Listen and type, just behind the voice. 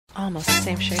Almost the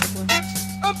same shade of blue.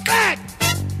 I'm back!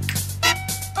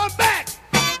 I'm back!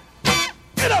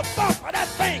 Get up off of that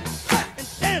thing and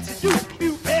dance you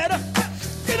better.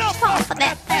 Get up off of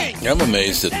that thing. I'm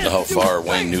amazed at how far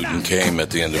Wayne Newton came at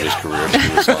the end of his career to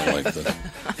do a song like that.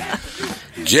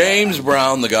 James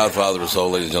Brown, the godfather of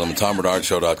soul, ladies and gentlemen.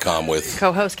 TomBernardShow.com with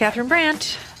Co-host Catherine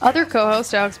Brandt. Other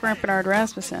co-host Alex Brandt Bernard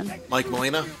Rasmussen. Mike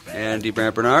Molina. Andy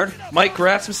Brandt Bernard. Mike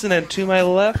Rasmussen, and to my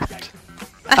left,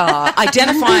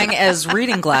 identifying as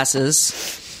reading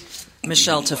glasses,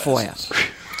 Michelle Tafoya.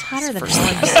 It's hotter than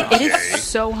hell. It is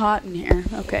so hot in here.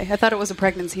 Okay, I thought it was a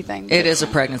pregnancy thing. It is a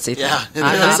pregnancy thing. Yeah, I'm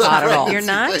not hot at all. You're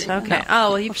not? Okay. Oh,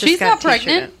 well, you've She's just got not a t-shirt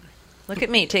pregnant. in. Look at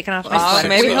me taking off my sweater.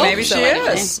 Maybe she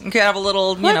is. You could have a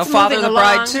little, father of the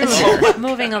bride too.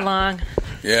 Moving along.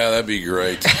 Yeah, that'd be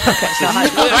great.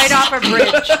 Right off a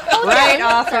bridge. Right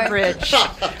off a bridge.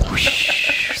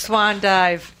 Whoosh, swan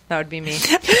dive. That would be me. I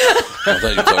thought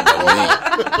you were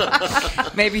talking about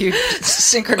me. Maybe you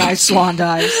synchronize swan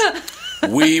dives.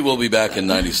 We will be back in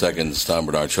 90 seconds.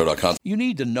 TomBernardShow.com. You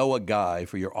need to know a guy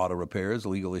for your auto repairs,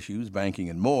 legal issues, banking,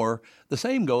 and more. The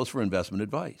same goes for investment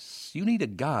advice. You need a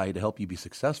guy to help you be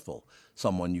successful,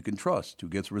 someone you can trust who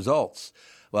gets results.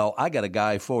 Well, I got a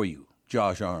guy for you,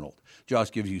 Josh Arnold. Josh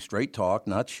gives you straight talk,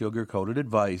 not sugar-coated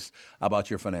advice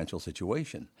about your financial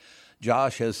situation.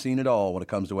 Josh has seen it all when it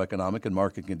comes to economic and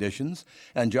market conditions,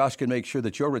 and Josh can make sure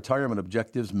that your retirement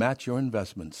objectives match your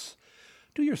investments.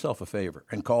 Do yourself a favor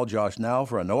and call Josh now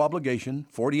for a no-obligation,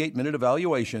 48-minute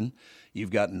evaluation. You've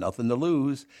got nothing to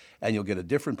lose, and you'll get a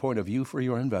different point of view for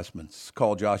your investments.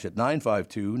 Call Josh at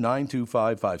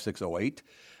 952-925-5608.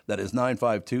 That is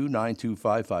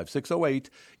 952-925-5608.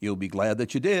 You'll be glad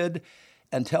that you did.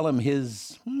 And tell him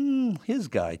his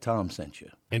guy, Tom, sent you.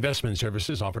 Investment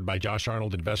services offered by Josh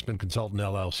Arnold Investment Consultant,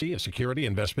 LLC, a security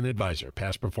investment advisor.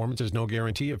 Past performance is no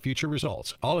guarantee of future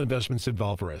results. All investments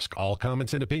involve risk. All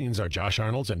comments and opinions are Josh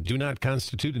Arnold's and do not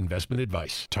constitute investment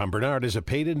advice. Tom Bernard is a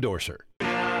paid endorser.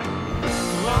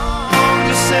 Long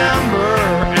December,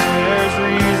 and there's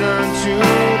reason to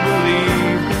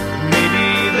believe maybe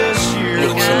this year.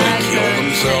 Would somebody kill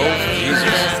themselves?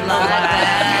 Jesus.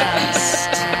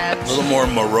 A little more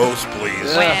morose,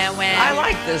 please. I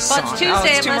like this song. Well, it's Tuesday.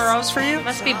 It's too morose for you? It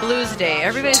must be blues day.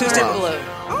 Everybody's Tuesday. wearing blue.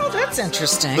 Oh, that's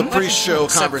interesting. The pre-show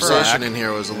Except for conversation in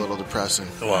here was a little depressing.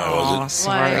 Why was it?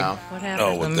 sorry. Yeah. What Oh,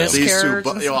 happened? with The them. These two, miscarriage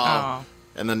and stuff.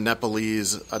 and the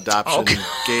Nepalese adoption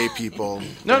gay people.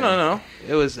 No.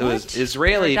 It was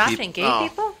Israeli Adopting people. gay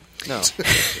people? No.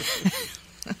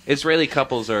 Israeli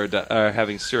couples are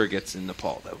having surrogates in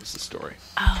Nepal. That was the story.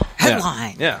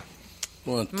 Headline. Yeah.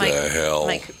 What Mike, the hell?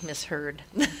 Mike misheard.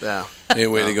 Yeah. Hey,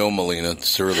 way to go, Molina.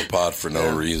 Stir the pot for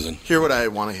no reason. Hear what I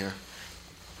want to hear.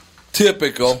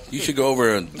 Typical. You should go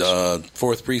over at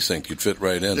 4th Precinct. You'd fit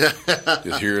right in.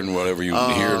 Just hearing whatever you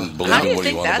hear and How do believing you what you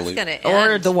think want to that's believe. going to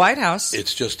end? Or the White House.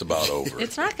 It's just about over.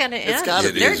 It's not going to end. gotta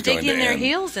It be. They're is going digging to their end.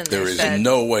 heels in There this is bed.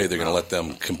 no way they're going to let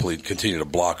them continue to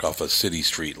block off a city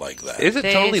street like that. Is it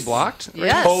They- totally blocked?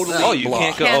 Yes. Totally Oh, you blocked.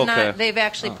 can't go. Cannot, Okay. They've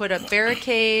actually put up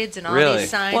barricades and all Really?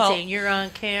 these signs Well- saying you're on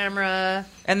camera.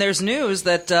 And there's news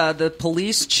that the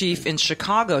police chief in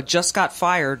Chicago just got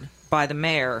fired by the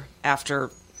mayor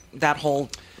after that whole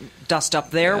dust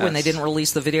up there when they didn't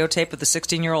release the videotape of the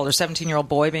 16-year-old or 17-year-old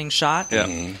boy being shot.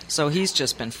 Yeah. So he's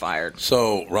just been fired.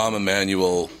 So Rahm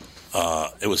Emanuel,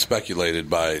 it was speculated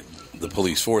by the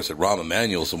police force that Rahm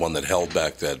Emanuel's the one that held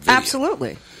back that video.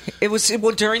 Absolutely. It was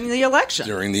during the election.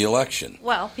 During the election.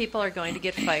 Well, people are going to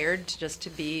get fired just to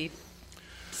be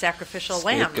sacrificial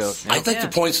lambs. Scapegoat. I'd like to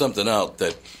point something out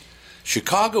that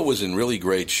Chicago was in really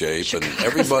great shape, and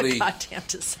everybody Goddamn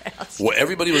disaster. well,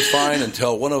 everybody was fine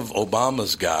until one of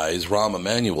Obama's guys, Rahm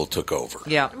Emanuel, took over.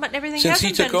 Yeah. But everything Since he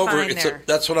hasn't took been over, fine it's there.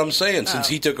 that's what I'm saying. Since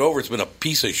he took over, it's been a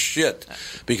piece of shit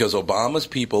because Obama's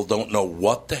people don't know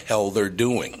what the hell they're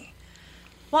doing.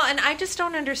 Well, and I just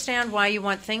don't understand why you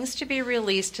want things to be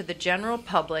released to the general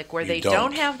public where You they don't.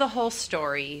 don't have the whole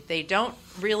story. They don't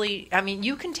really. I mean,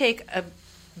 you can take a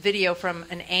video from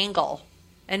an angle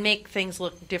and make things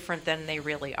look different than they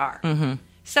really are. Mm-hmm.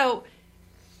 So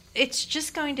it's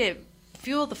just going to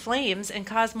fuel the flames and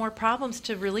cause more problems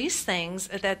to release things.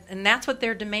 And that's what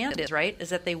their demand is, right? Is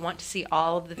that they want to see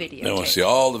all of the video. They want to see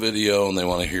all the video, and they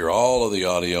want to hear all of the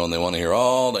audio, and they want to hear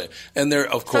all the. And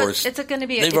they're, of course, it's going to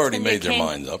be. they've already made their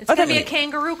minds up. It's going to be a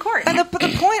kangaroo court. And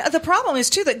the problem is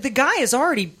too that the guy has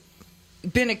already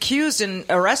been accused and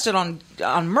arrested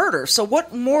on murder. So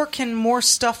what more can more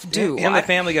stuff do? And the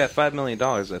family got $5 million,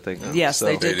 I think. Yes, So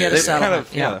they did get a they've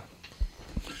settlement. kind of,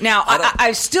 Now,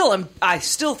 I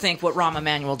still think what Rahm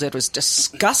Emanuel did was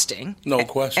disgusting. No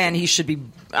question. And he should be.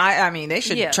 I mean, they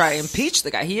should Yes. try to impeach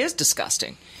the guy. He is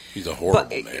disgusting. He's a horrible But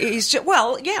mayor. he's just,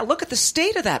 well, yeah. Look at the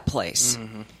state of that place.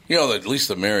 Mm-hmm. You know, at least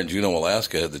the mayor in Juneau,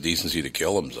 Alaska, had the decency to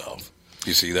kill himself.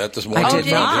 You see that this morning? I Oh, did did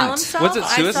he not. kill himself? Was it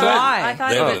suicide? I thought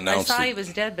They haven't I announced saw it. he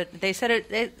was dead, but they said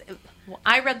it.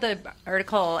 I read the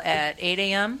article at 8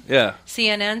 a.m. Yeah.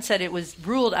 CNN said it was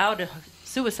ruled out of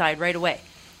suicide right away.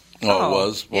 Oh, it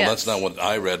was? Well, yes. that's not what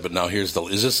I read, but now is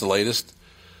this the latest?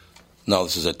 No,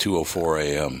 this is at 2:04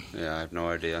 a.m. Yeah, I have no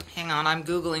idea. Hang on, I'm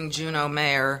googling Juneau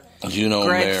mayor. Juneau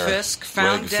Greg mayor. Fisk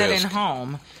found Greg dead Fisk. in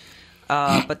home.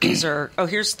 But these are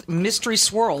here's mystery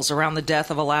swirls around the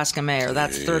death of Alaska mayor.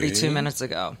 That's 32 minutes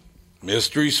ago.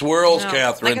 Mystery swirls, No.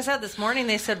 Catherine. Like I said this morning,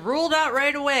 they said ruled out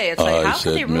right away. It's I like, how said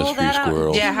can they rule mystery that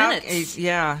squirrels. out in 2 Yeah, minutes?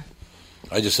 yeah.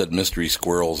 I just said mystery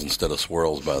squirrels instead of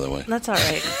swirls, by the way. That's all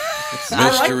right.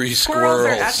 Mystery squirrels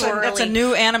are squirrels. That's a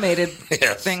new animated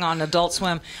Yes. thing on Adult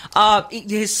Swim.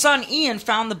 His son Ian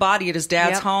found the body at his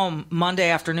dad's Yep. home Monday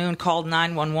afternoon, called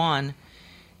 911.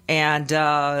 And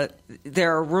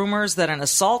there are rumors that an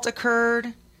assault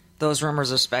occurred. Those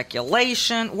rumors are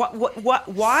speculation.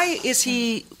 Why is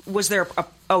he? Was there?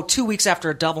 2 weeks after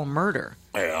a double murder.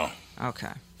 Yeah.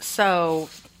 Okay. So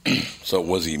So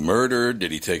was he murdered?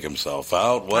 Did he take himself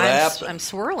out? What happened? I'm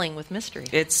swirling with mystery.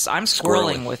 I'm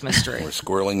swirling with mystery. We're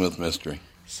squirreling with mystery.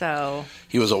 So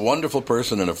He was a wonderful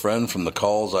person and a friend. From the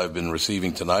calls I've been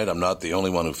receiving tonight, I'm not the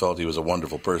only one who felt he was a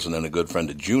wonderful person and a good friend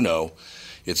to Juneau.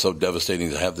 It's so devastating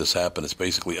to have this happen. It's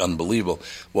basically unbelievable.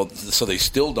 Well, so they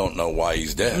still don't know why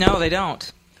he's dead. No, they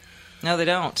don't. No, they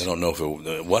don't. They don't know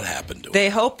if what happened to him. They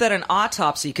hope that an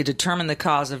autopsy could determine the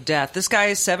cause of death. This guy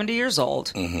is 70 years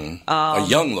old. Mm-hmm. A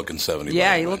young-looking 70. Yeah,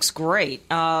 by the he way. looks great.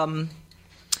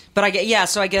 But I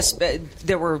guess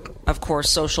there were, of course,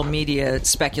 social media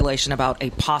speculation about a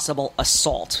possible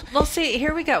assault. well, see,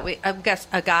 here we go. I've got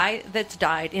a guy that's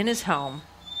died in his home.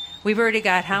 We've already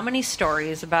got how many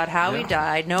stories about how he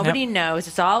died? Nobody knows.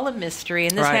 It's all a mystery,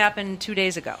 and this Right. happened 2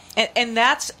 days ago. And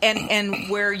that's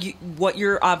where what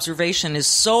your observation is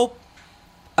so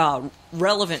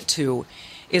relevant to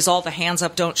is all the hands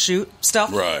up, don't shoot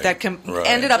stuff Right, that right.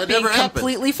 ended up That being never happened.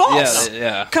 completely false.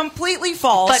 Yeah. Completely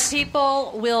false. But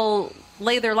people will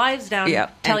lay their lives down Yeah,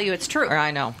 and tell and- you it's true. I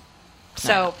know.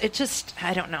 So it just,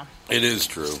 I don't know. It is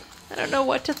true. I don't know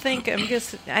what to think.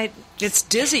 It's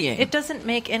dizzying. It doesn't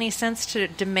make any sense to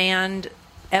demand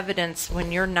evidence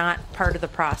when you're not part of the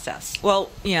process. Well,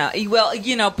 yeah. Well,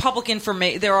 public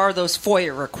information. There are those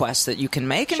FOIA requests that you can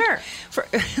make. Sure.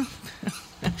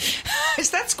 Is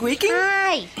that squeaking?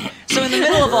 Hi. So in the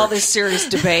middle of all this serious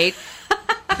debate,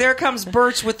 there comes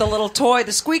Birch with the little toy,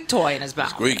 the squeak toy in his mouth.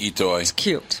 Squeaky toy. It's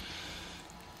cute.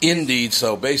 Indeed.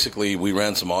 So basically, we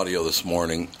ran some audio this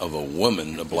morning of a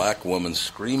woman, a black woman,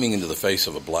 screaming into the face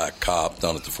of a black cop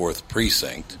down at the 4th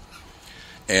Precinct.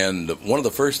 And one of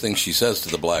the first things she says to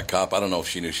the black cop, I don't know if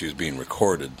she knew she was being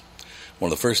recorded,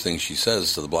 one of the first things she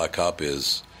says to the black cop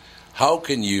is, how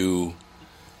can you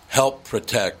help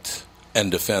protect and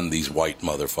defend these white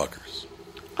motherfuckers?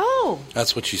 Oh,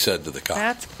 That's what she said to the cop.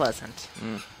 that's pleasant.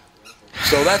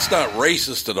 So that's not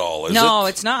racist at all, is it? No,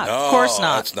 it's not. No, Of course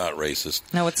not. That's not racist.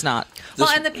 No, it's not. Well,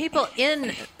 and the people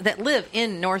that live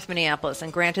in North Minneapolis,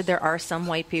 and granted, there are some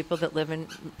white people that live in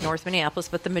North Minneapolis,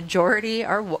 but the majority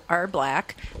are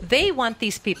black. They want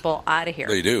these people out of here.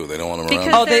 They do. They don't want them Because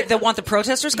around. Oh, they want the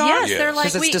protesters gone? Yes, Yes. they're like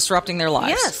Because it's disrupting their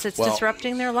lives. Yes, it's Well-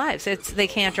 disrupting their lives. They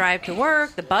can't drive to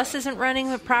work. The bus isn't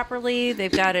running properly. They've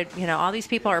got to, all these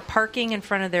people are parking in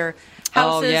front of their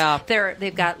houses. Oh, yeah.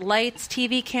 They've got lights,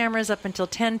 TV cameras up until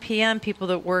 10 p.m. People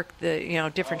that work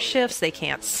the different shifts, they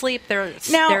can't sleep. They're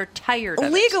tired of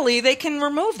it. Legally, they can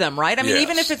remove them, right? I mean, Yes.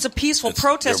 even if it's a peaceful It's-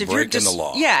 protest, they're if you're breaking the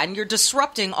law. yeah, and you're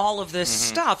disrupting all of this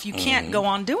stuff, you can't go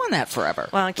on doing that forever.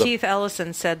 Well, and Keith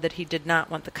Ellison said that he did not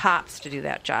want the cops to do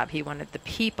that job. He wanted the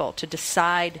people to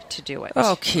decide to do it.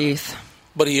 Oh, Keith.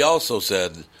 But he also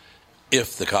said,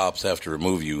 if the cops have to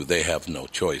remove you, they have no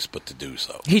choice but to do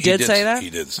so. He did say that? He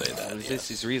did say that. At yes. least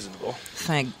he's reasonable.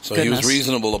 Thank So goodness. he was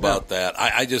reasonable about that.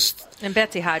 I just, And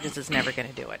Betsy Hodges is never going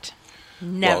to do it.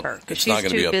 Never. it's Because not she's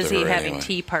gonna be too up to busy her having anyway.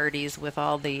 tea parties with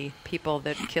all the people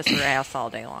that kiss her ass all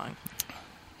day long.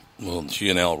 well, she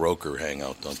and Al Roker hang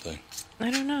out, don't they? I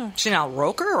don't know. She Al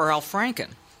Roker or Al Franken?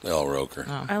 Al Roker.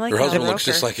 I like Her Al husband looks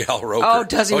Roker. just like Al Roker. Oh,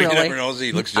 does he You really? never know.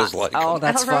 He looks just like Oh, him.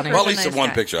 that's Al funny. Roker's Well, at a least nice in one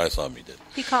guy. picture I saw him, he did.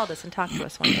 He called us and talked to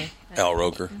us one day. Al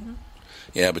Roker.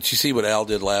 Yeah, but you see what Al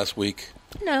did last week?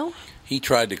 No. He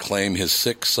tried to claim his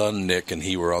sick son, Nick, and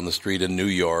he were on the street in New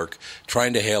York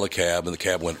trying to hail a cab, and the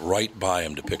cab went right by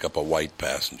him to pick up a white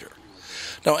passenger.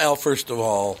 Now, Al, first of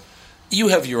all, You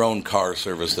have your own car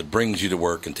service that brings you to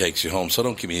work and takes you home, so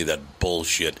don't give me that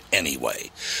bullshit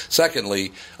anyway.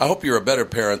 Secondly, I hope you're a better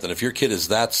parent than if your kid is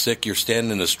that sick, you're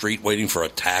standing in the street waiting for a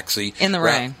taxi. In the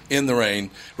rain. In the rain,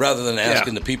 rather than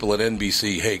asking the people at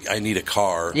NBC, hey, I need a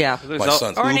car. Yeah. My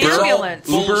son's or an Uber. ambulance.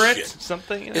 Uber it,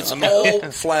 something. You know? It's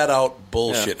all flat out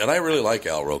bullshit. And I really like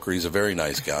Al Roker. He's a very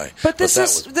nice guy. But this that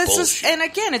is was bullshit. and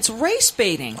again, it's race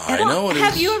baiting. I know it is.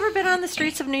 Have you ever been on the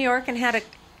streets of New York and had a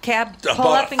cab pull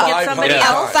About up and get somebody 500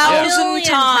 else? times. 1,000 Million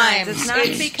times. It's not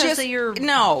because just, of your...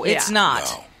 No, it's Yeah. not.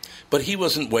 No. But he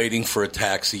wasn't waiting for a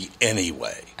taxi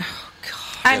anyway.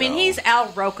 I mean, he's Al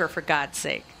Roker, for God's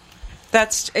sake.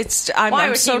 I'm Why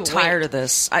would so he tired wait? of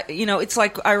this. It's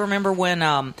like I remember when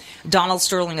Donald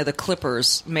Sterling of the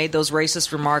Clippers made those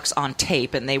racist remarks on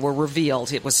tape, and they were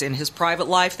revealed. It was in his private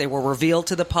life. They were revealed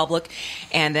to the public,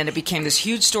 and then it became this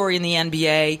huge story in the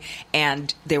NBA,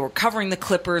 and they were covering the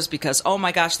Clippers because, oh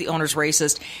my gosh, the owner's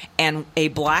racist. And a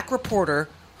black reporter,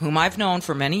 whom I've known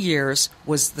for many years,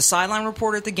 was the sideline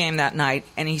reporter at the game that night,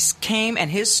 and he came,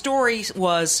 and his story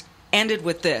ended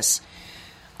with this.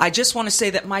 I just want to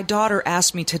say that my daughter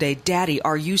asked me today, Daddy,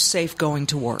 are you safe going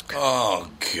to work? Oh,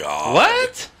 God.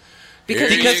 What? Here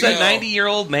Because you a go.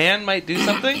 90-year-old man might do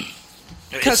something?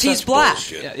 Because It's he's such black.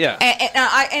 bullshit. Yeah.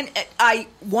 And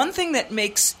one thing that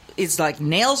is like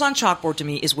nails on chalkboard to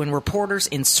me is when reporters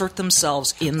insert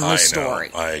themselves in the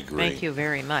story. I agree. Thank you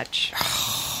very much.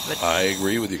 I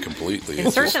agree with you completely.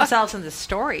 Insert themselves in the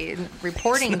story.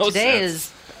 Reporting no today sense.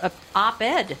 is a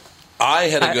op-ed. I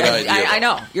had a good idea. I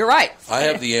know. You're right. I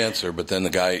have the answer, but then the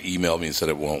guy emailed me and said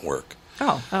it won't work.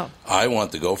 Oh. I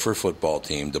want the Gopher football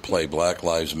team to play Black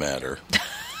Lives Matter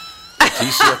at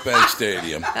TCF Bank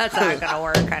Stadium. That's not going to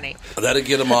work, honey. That'd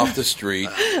get them off the street.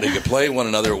 They could play one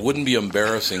another. It wouldn't be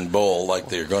embarrassing bowl like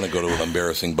they're going to go to an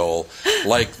embarrassing bowl,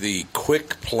 like the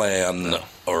Quick Plan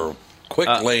or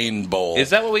Quick Lane Bowl. Is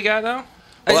that what we got now?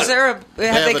 Is there a? Have they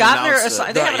haven't gotten there? announced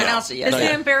it. They Not haven't yet. announced it yet. Is Not the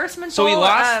yet. embarrassment So bowl? we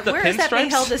lost the where is that being pinstripes?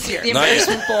 held this year? The Not yet.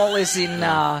 embarrassment bowl is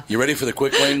in. You ready for the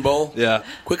Quick Lane Bowl? Yeah.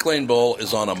 Quick Lane Bowl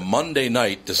is on a Monday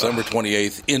night, December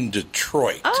 28th in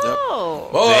Detroit. Oh.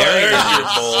 Oh, Very there's nice.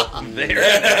 your bowl.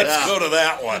 Let's go to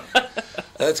that one.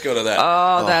 Let's go to that.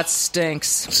 Oh, that stinks.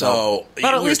 So, But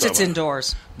at we were least it's talking about-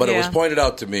 indoors. But it was Yeah. pointed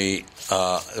out to me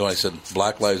when I said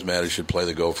Black Lives Matter should play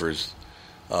the Gophers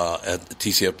at the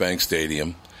TCF Bank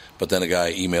Stadium. But then a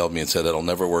guy emailed me and said it'll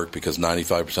never work because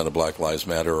 95% of Black Lives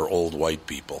Matter are old white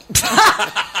people.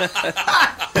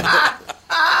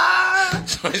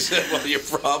 So I said, well, you're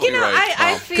probably You know, right.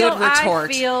 I feel Good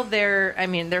retort. I feel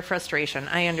their frustration.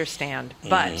 I understand,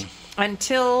 but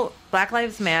until Black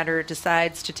Lives Matter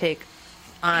decides to take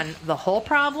on the whole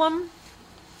problem,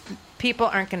 people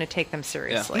aren't going to take them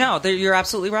seriously. No, you're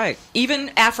absolutely right.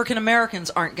 Even African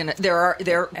Americans aren't going to. There are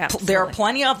Absolutely.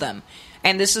 plenty of them,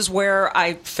 and this is where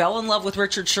I fell in love with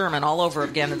Richard Sherman all over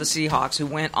again of the Seahawks, who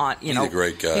went on. He's a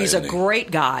great guy, He's a isn't he?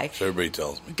 great guy. So everybody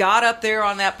tells me. Got up there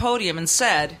on that podium and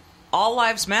said, "All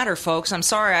lives matter, folks." I'm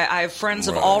sorry, I have friends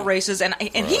of all races, and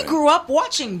he Right. grew up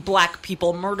watching black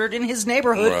people murdered in his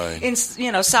neighborhood Right. in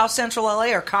South Central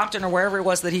LA or Compton or wherever it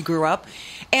was that he grew up,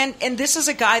 and this is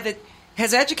a guy that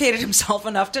has educated himself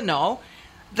enough to know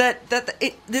that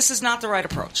this is not the right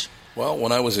approach. Well,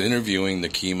 when I was interviewing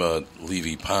Nakima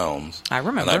Levy-Pounds, I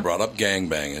remember. and I brought up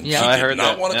gangbanging, Yeah. she I did heard not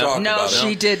that. want to Yeah. talk No, about it.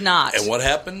 she did not. And what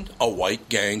happened? A white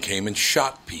gang came and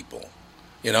shot people.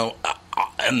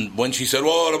 And when she said,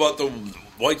 well, what about the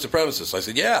white supremacists? I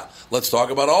said, yeah, let's talk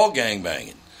about all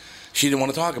gangbanging. She didn't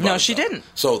want to talk about it. No, she though. didn't.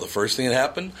 So the first thing that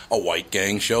happened, a white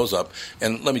gang shows up.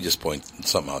 And let me just point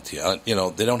something out to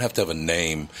you. They don't have to have a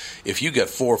name. If you get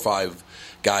 4 or 5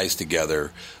 guys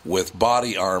together with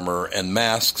body armor and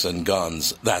masks and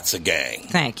guns, that's a gang.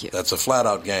 Thank you. That's a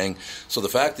flat-out gang. So the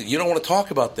fact that you don't want to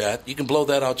talk about that, you can blow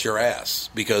that out your ass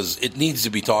because it needs to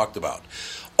be talked about.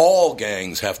 All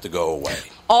gangs have to go away.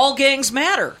 All gangs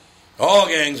matter. All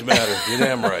gangs matter. You're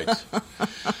damn right.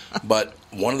 But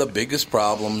one of the biggest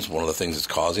problems, one of the things that's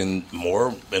causing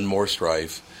more and more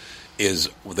strife, is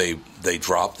they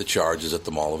dropped the charges at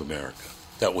the Mall of America.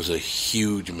 That was a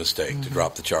huge mistake to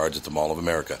drop the charge at the Mall of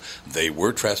America. They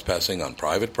were trespassing on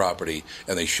private property,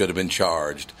 and they should have been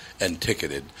charged and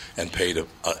ticketed and paid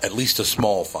at least a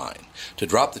small fine. To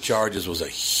drop the charges was a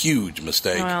huge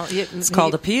mistake. Well, It's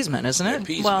called appeasement, isn't it?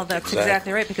 Appeasement, Well, that's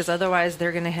exactly right, because otherwise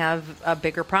they're going to have a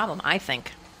bigger problem, I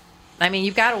think. I mean,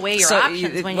 you've got to weigh your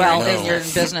options when you're in when you're in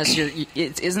business. business,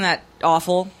 isn't that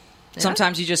awful? Yeah.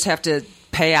 Sometimes you just have to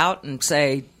pay out and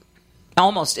say,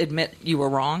 almost admit you were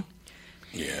wrong.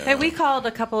 Yeah. Hey, we called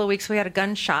a couple of weeks. We had a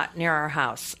gunshot near our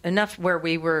house, enough where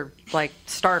we were,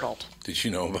 startled. Did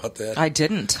you know about that? I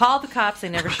didn't. Called the cops. They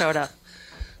never showed up.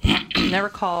 Never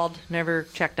called, never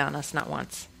checked on us, not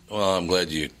once. Well, I'm glad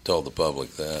you told the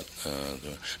public that.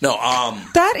 No,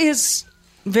 That is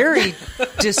very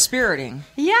dispiriting.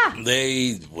 Yeah.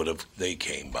 they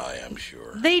came by, I'm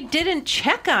sure. They didn't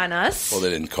check on us. Well, they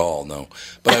didn't call, no.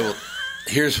 But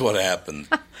here's what happened.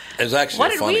 There's actually What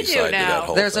a did funny we do side to now? that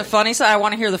whole There's thing. a funny side. I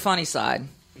want to hear the funny side.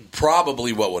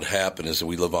 Probably what would happen is that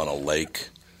we live on a lake.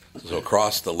 So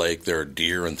across the lake, there are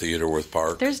deer in Theodorworth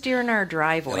Park. There's deer in our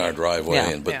driveway. In our driveway,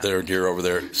 Yeah. but there are deer over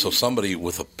there. So somebody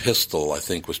with a pistol, I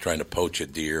think, was trying to poach a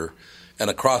deer. And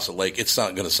across the lake, it's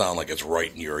not going to sound like it's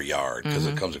right in your yard because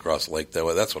it comes across the lake that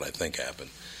way. That's what I think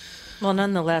happened. Well,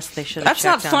 nonetheless, they should have That's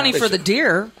not checked on funny us. for the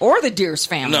deer or the deer's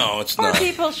family. No, it's Or not.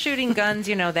 people shooting guns,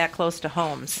 that close to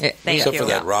homes. Yeah, Thank Except you. for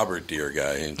that Robert Deer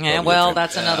guy. Yeah, well,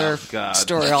 that's another God.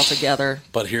 story altogether.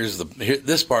 But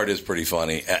this part is pretty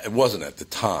funny. It wasn't at the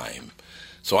time.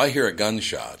 So I hear a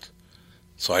gunshot.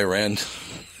 So I ran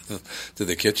to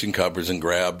the kitchen cupboards and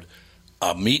grabbed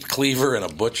a meat cleaver and a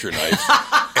butcher knife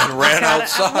and ran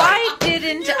outside. Why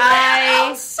didn't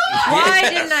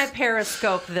I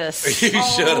periscope this? You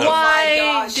should have. Why?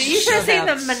 gosh, Do you you should have should seen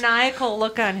the have. maniacal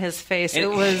look on his face. It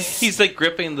And was. He's like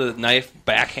gripping the knife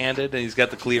backhanded, and he's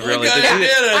got the cleaver. You Like, guys "Did did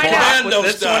it. I know. Commando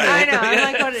With this style. I know.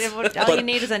 I'm like, all you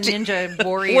need is a ninja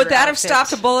warrior. Would that have outfit.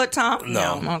 stopped a bullet, Tom?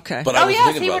 No. Okay. But I Oh was yes,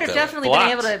 thinking he about would have that. definitely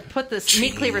Blocked. been able to put this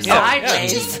meat cleaver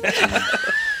sideways.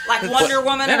 Like Wonder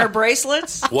Woman and her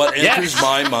bracelets? What Yes. enters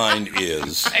my mind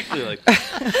is exactly like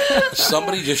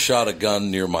somebody just shot a gun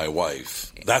near my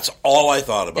wife. That's all I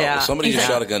thought about. Yeah. Was somebody just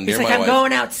shot a gun near He's like, my I'm wife.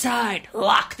 going outside.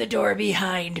 Lock the door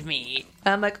behind me.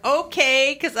 I'm like,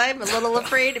 okay, because I'm a little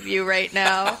afraid of you right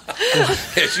now. Yeah,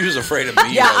 she was afraid of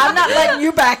me. Yeah, I'm not letting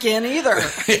you back in either.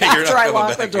 you're not after I coming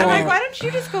lock the back. door. I'm like, why don't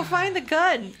you just go find the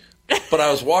gun? But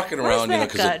I was walking Where's around, that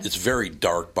because gun? it's very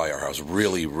dark by our house,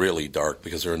 really, really dark,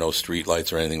 because there are no street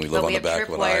lights or anything. We live But on we the have back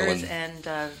of an tripwires island.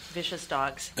 and vicious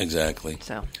dogs. Exactly.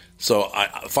 So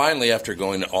I finally, after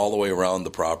going all the way around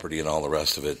the property and all the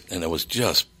rest of it, and it was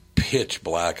just pitch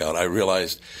black out, I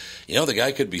realized, the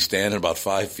guy could be standing about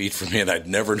 5 feet from me, and I'd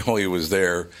never know he was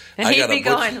there. and I he'd got be a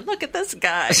butcher, going, look at this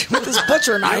guy. With this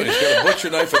butcher knife. He's got a butcher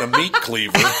knife and a meat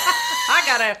cleaver. I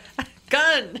got a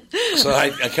gun. So I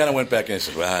kind of went back and I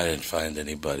said, well, I didn't find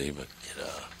anybody, but,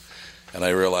 and I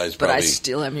realized But I probably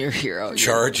still am your hero.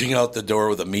 charging out the door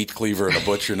with a meat cleaver and a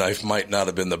butcher knife might not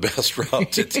have been the best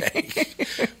route to take.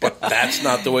 But that's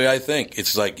not the way I think.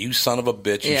 It's like, you son of a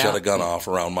bitch, you Yeah. shut a gun off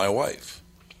around my wife.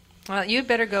 Well, you'd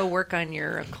better go work on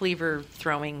your cleaver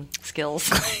throwing skills,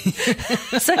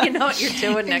 so you know what you're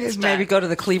doing next time. Maybe go to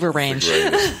the cleaver range.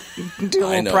 Greatest. Do a I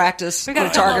little know. practice. We Go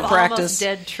got to a couple target of practice. almost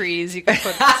dead trees. You can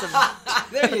put some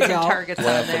There you go. targets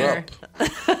Laugh on it there.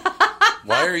 up.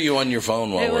 Why are you on your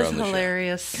phone while It we're was on the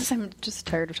hilarious. Because I'm just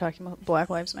tired of talking about Black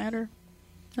Lives Matter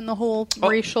and the whole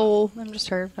racial. I'm just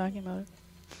tired of talking about it.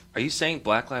 Are you saying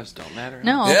Black Lives don't matter?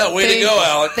 No. Yeah, way to go,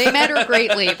 Alec. They matter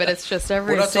greatly, but it's just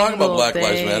every We're not talking about single Black day.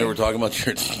 Lives Matter. We're talking about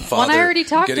your father I already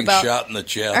talked getting about- shot in the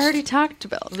chest. I already talked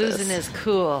about Losing this. is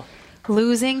cool.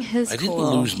 Losing his I didn't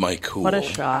cool. lose my cool. What a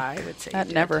shock. I would say That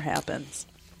you did. never happens.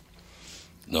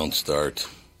 Don't start.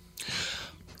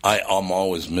 I'm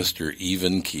always Mr.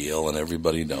 Even Keel, and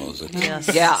everybody knows it. Yes.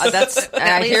 Yeah, that's.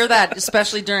 I least- hear that,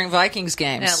 especially during Vikings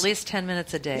games. At least 10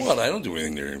 minutes a day. What? I don't do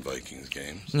anything during Vikings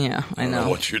games. Yeah, I don't know know.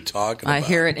 what you're talking I about.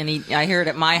 hear it, I hear it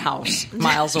at my house,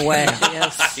 miles away.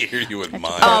 Yes. I hear you in my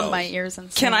Pop house. my ears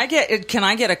and Can I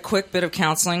get a quick bit of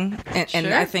counseling? And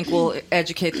Sure. I think we'll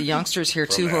educate the youngsters here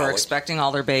too, who are Alex. expecting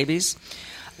all their babies.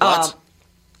 What?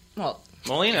 Well,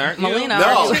 Molina, aren't you? Melina, no,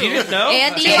 aren't you didn't know.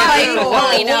 Andy and Mike and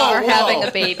Molina are whoa. having a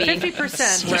baby.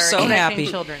 50% We're are so expecting happy.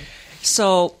 children.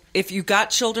 so if you've got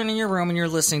children in your room and you're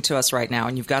listening to us right now,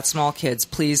 and you've got small kids,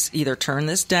 please either turn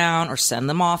this down or send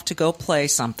them off to go play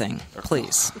something,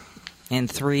 please. In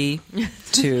 3,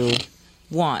 2,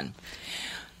 1.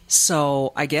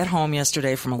 So I get home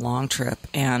yesterday from a long trip,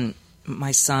 and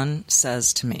my son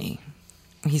says to me,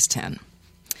 he's 10,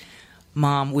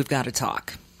 Mom, we've got to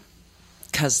talk.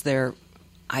 Because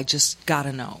I just got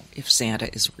to know if Santa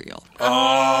is real.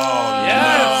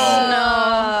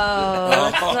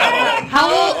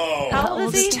 How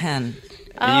old is He's he? 10.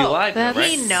 And you lied, to him, right?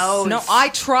 He knows. No, I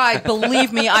tried.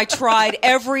 Believe me, I tried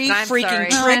every I'm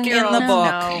freaking sorry. trick in the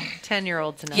book. No.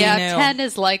 10-year-olds know. Yeah, knew. 10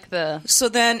 is like the. So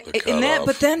then,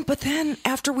 cutoff. but then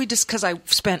after we just, because I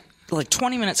spent like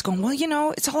 20 minutes going,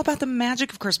 well, it's all about the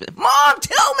magic of Christmas. Mom,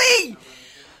 tell me.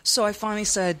 So I finally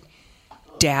said,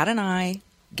 Dad and I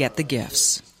get the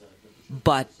gifts,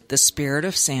 but the spirit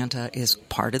of Santa is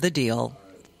part of the deal.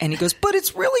 And he goes, but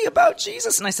it's really about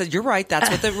Jesus. And I said, you're right.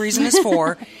 That's what the reason is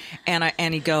for.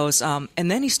 And he goes, and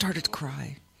then he started to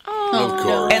cry. Of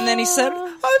course. And then he said,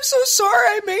 I'm so sorry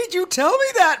I made you tell me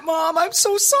that, Mom. I'm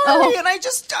so sorry. And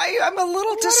I'm a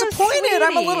little disappointed.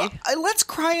 I'm a little, let's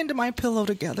cry into my pillow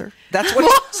together. That's what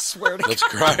I swear to Let's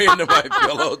cry into my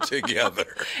pillow together.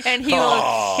 And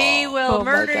he will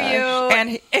murder you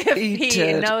And if he he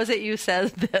did. knows that you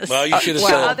said this. Well, you should have to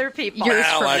said other people.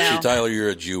 Well, actually, Tyler, you're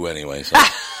a Jew anyway. So.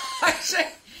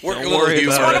 Don't worry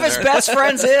about one of his best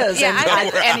friends is,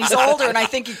 Yeah, and he's older, and I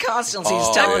think he constantly is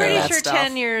telling I'm her pretty that sure stuff.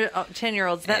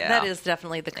 10-yearolds, that is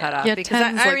definitely the cutoff. Yeah, because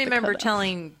 10's I like the remember cutoff.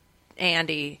 telling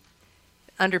Andy,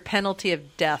 under penalty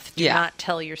of death, do Yeah. not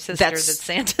tell your sister that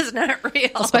Santa's not real.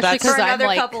 Especially for because I'm another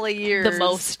like couple of years. the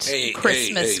most Hey,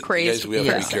 Christmas crazy. Guys, we have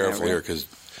to person be careful ever. here because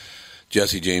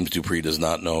Jesse James Dupree does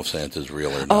not know if Santa's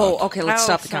real or not. Oh, okay, let's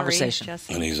stop the sorry, conversation.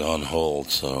 Jesse. And he's on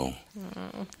hold, so.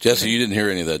 Jesse, you didn't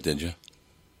hear any of that, did you?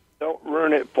 Don't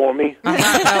ruin it for me.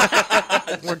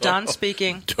 We're done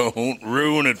speaking. Don't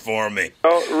ruin it for me.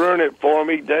 Don't ruin it for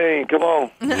me. Dang, come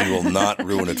on. We will not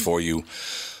ruin it for you.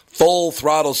 Full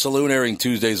Throttle Saloon airing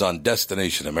Tuesdays on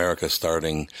Destination America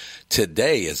starting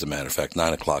today, as a matter of fact,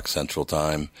 9 o'clock Central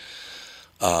Time.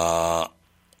 Full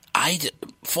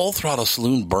Throttle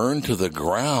Saloon burned to the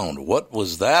ground. What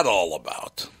was that all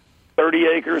about? 30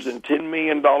 acres and $10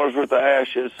 million worth of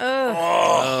ashes.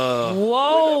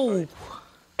 Whoa.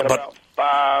 In about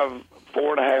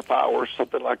 4.5 hours,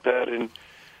 something like that, and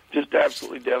just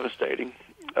absolutely devastating.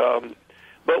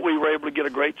 But we were able to get a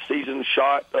great season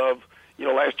shot of,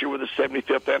 last year was the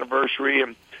 75th anniversary,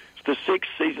 and it's the 6th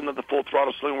season of the Full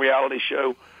Throttle Saloon reality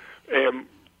show. And,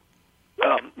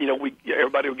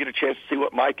 everybody will get a chance to see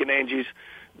what Mike and Angie's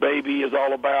baby is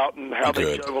all about and how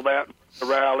they juggle that in the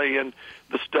rally and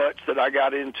the stunts that I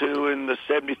got into and the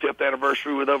 75th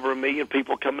anniversary with over 1 million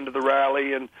people coming to the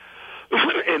rally and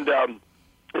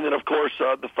then, of course,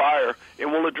 the fire.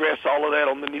 And we'll address all of that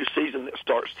on the new season that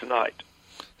starts tonight.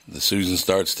 The season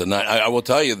starts tonight. I will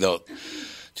tell you, though,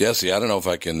 Jesse, I don't know if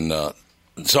I can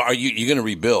so are you going to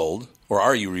rebuild, or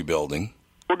are you rebuilding?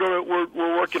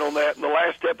 We're working on that. In the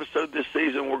last episode this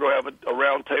season, we're going to have a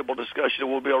roundtable discussion,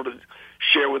 and we'll be able to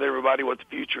share with everybody what the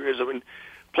future is. I mean,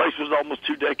 the place was almost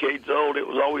 2 decades old. It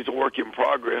was always a work in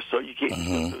progress, so you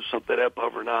can't do something up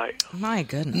overnight. My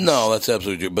goodness. No, that's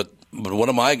absolutely true. But what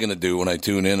am I going to do when I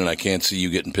tune in and I can't see you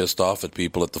getting pissed off at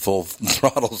people at the Full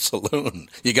Throttle Saloon?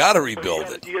 You got to rebuild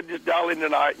it. You got to just dial in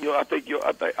tonight.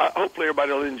 Hopefully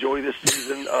everybody will enjoy this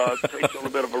season. It takes a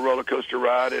little bit of a roller coaster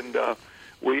ride, and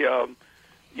we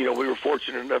were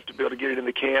fortunate enough to be able to get it in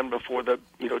the can before the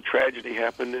tragedy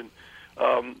happened. And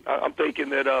I'm thinking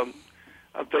that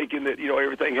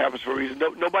everything happens for a reason.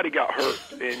 Nobody got hurt,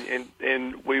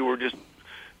 and we were just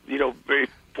very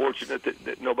fortunate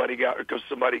that nobody got hurt, because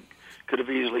somebody could have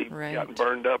easily gotten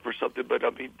burned up or something. But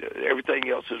I mean, everything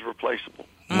else is replaceable.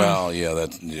 Well, yeah,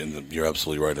 you're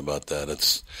absolutely right about that.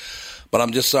 But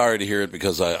I'm just sorry to hear it,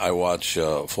 because I watch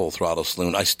Full Throttle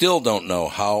Saloon. I still don't know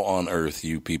how on earth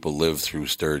you people live through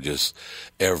Sturgis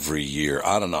every year.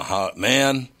 I don't know how.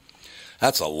 Man,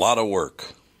 that's a lot of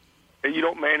work. And you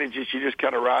don't manage it; you just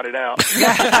kind of ride it out.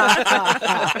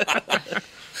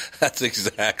 That's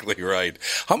exactly right.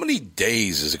 How many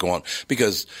days does it go on?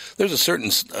 Because there's a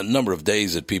certain number of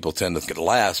days that people tend to get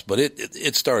last, but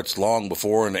it starts long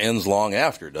before and ends long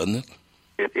after, doesn't it?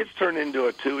 It's turned into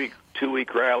a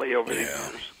two-week rally over the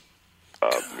years.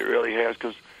 It really has,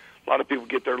 because a lot of people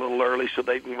get there a little early so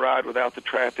they can ride without the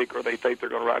traffic, or they think they're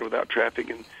going to ride without traffic,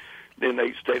 and then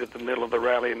they stay at the middle of the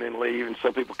rally and then leave, and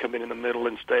some people come in the middle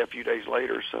and stay a few days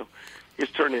later. So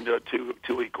it's turned into a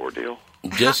two-week ordeal.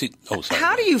 Jesse,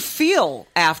 how do you feel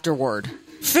afterward,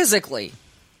 physically?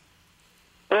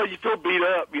 Well, you feel beat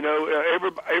up. We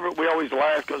always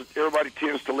laugh because everybody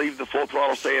tends to leave the Full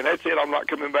Throttle saying, "That's it, I'm not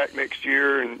coming back next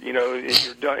year," and and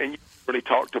you're done. And you really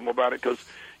talk to them about it, because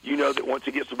you know that once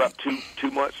it gets about 2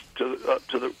 months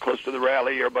close to the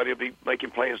rally, everybody will be making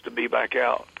plans to be back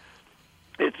out.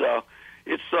 It's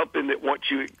something that once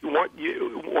you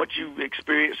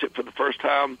experience it for the first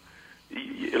time,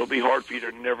 it'll be hard for you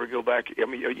to never go back. I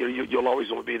mean, you'll always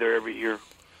want to be there every year.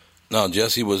 Now,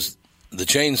 Jesse, was the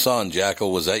Chainsaw and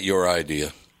Jackal, was that your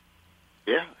idea?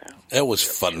 Yeah. That was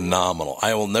phenomenal.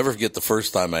 I will never forget the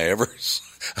first time I ever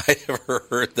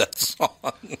heard that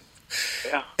song.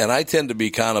 Yeah. And I tend to be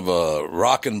kind of a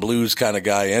rock and blues kind of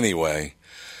guy anyway.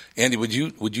 Andy, would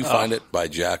you find it by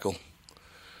Jackal?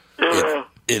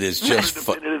 It is just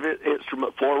fun.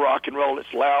 Instrument for rock and roll.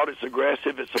 It's loud, it's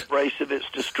aggressive, it's abrasive, it's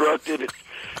destructive, it's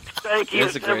stanky,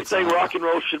 it's everything rock and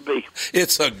roll should be.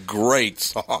 It's a great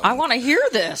song. I want to hear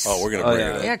this. Oh, we're going to bring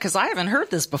it in. Yeah, because I haven't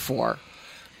heard this before.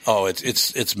 Oh,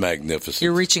 it's magnificent.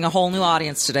 You're reaching a whole new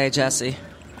audience today, Jesse.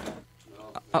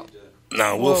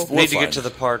 No, we'll need to find get to it. the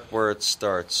part where it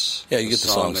starts. Yeah, you get the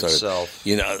song started. itself.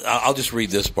 You know, I'll just read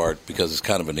this part because it's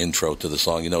kind of an intro to the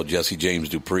song. You know, Jesse James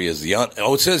Dupree is the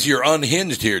it says you're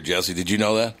unhinged here, Jesse. Did you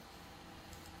know that?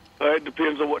 It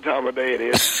depends on what time of day it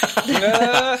is.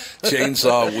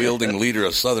 Chainsaw-wielding leader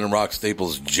of Southern rock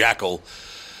staples Jackal.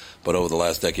 But over the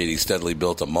last decade, he steadily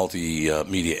built a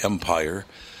multimedia empire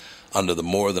under the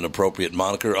more than appropriate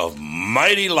moniker of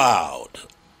Mighty Loud.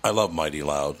 I love Mighty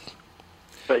Loud.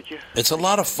 Thank you. It's a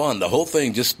lot of fun. The whole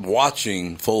thing, just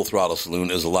watching Full Throttle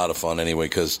Saloon is a lot of fun anyway,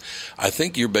 because I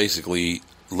think you're basically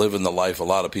living the life a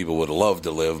lot of people would love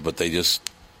to live, but they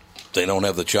don't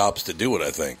have the chops to do it,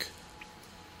 I think.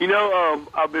 You know,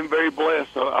 I've been very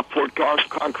blessed. I poured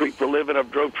concrete for a living. I've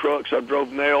drove trucks. I've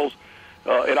drove nails.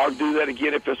 And I'll do that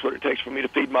again if that's what it takes for me to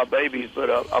feed my babies.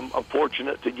 But I'm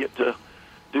fortunate to get to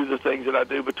do the things that I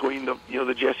do between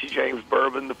the Jesse James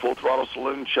Bourbon, the Full Throttle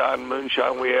Saloon, Shine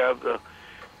Moonshine. We have the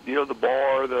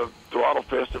bar, the Throttle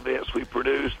Fest events we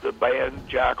produce, the band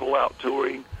Jackal out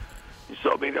touring.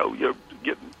 So I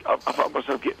find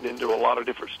myself getting into a lot of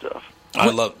different stuff. I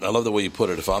love the way you put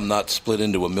it. If I'm not split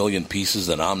into a million pieces,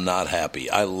 then I'm not happy.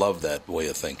 I love that way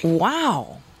of thinking.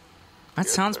 Wow. That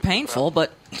sounds painful,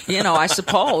 but, I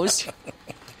suppose.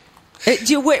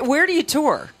 Where do you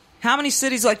tour? How many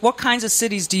cities, what kinds of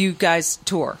cities do you guys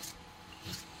tour?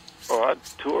 Oh, I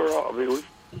tour. We've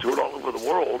toured all over the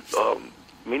world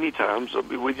many times.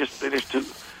 We just finished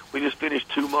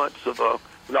 2 months of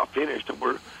not finished.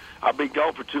 I've been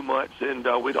gone for 2 months, and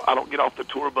I don't get off the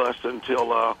tour bus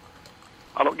until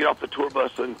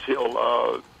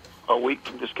a week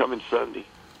from this coming Sunday.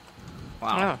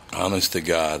 Wow. Honest to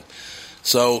God.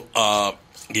 So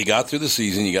you got through the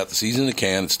season. You got the season in the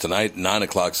can. It's tonight, 9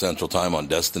 o'clock Central Time on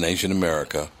Destination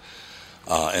America,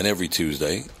 and every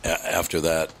Tuesday after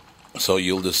that. So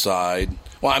you'll decide.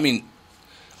 Well, I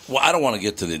don't want to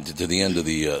get to the end of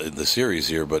the series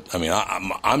here, but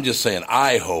I'm just saying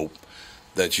I hope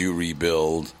that you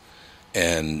rebuild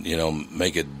and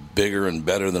make it bigger and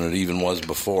better than it even was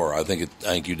before. I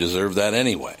think you deserve that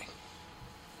anyway.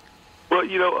 Well,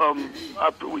 you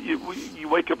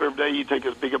wake up every day, you take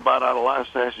as big a bite out of life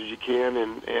as fast as you can,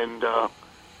 and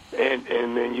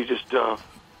then you just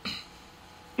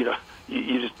you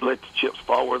just let the chips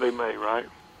fall where they may, right?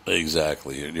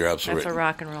 Exactly, you're absolutely. That's a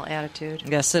rock and roll attitude.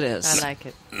 Yes, it is. I like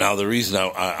it. Now, the reason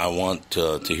I want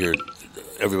to hear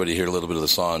everybody hear a little bit of the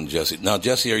song, Jesse. Now,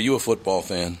 Jesse, are you a football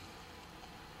fan?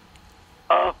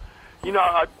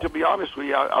 To be honest with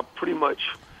you, I pretty much.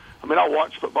 I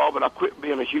watch football, but I quit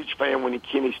being a huge fan when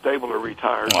Kenny Stabler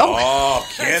retired. Oh,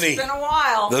 Kenny! It's been a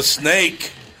while. The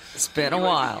Snake. It's been a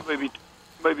while.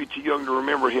 Maybe too young to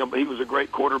remember him, but he was a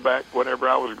great quarterback whenever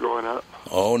I was growing up.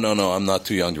 Oh, no, I'm not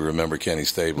too young to remember Kenny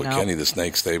Stabler. No. Kenny the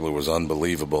Snake Stabler was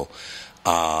unbelievable.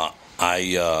 Michelle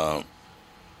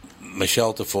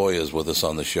Tafoya is with us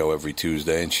on the show every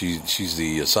Tuesday, and she's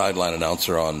the sideline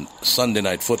announcer on Sunday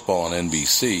Night Football on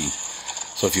NBC.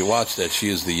 So if you watch that, she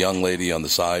is the young lady on the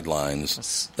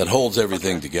sidelines that holds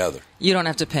everything together. You don't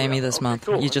have to pay me this month.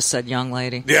 Cool. You just said young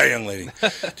lady. Yeah, young lady.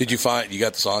 Did you got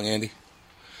the song, Andy?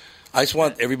 I just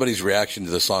want everybody's reaction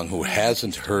to the song who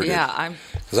hasn't heard it.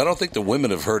 Because I don't think the women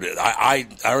have heard it. I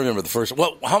remember the first.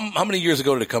 Well, how many years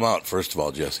ago did it come out? First of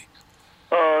all, Jesse.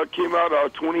 It came out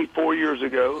 24 years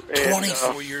ago.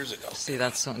 24 years ago. See,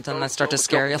 doesn't that start to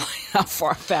scare you, like how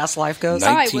fast life goes?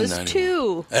 I was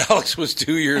 2. Alex was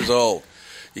 2 years old.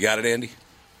 You got it, Andy?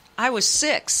 I was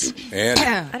 6. Andy.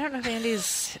 I don't know if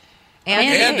Andy's.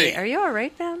 Andy. Are you all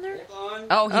right down there?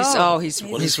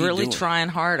 He's really doing? trying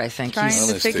hard. I think Trying he's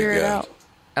to figure it out.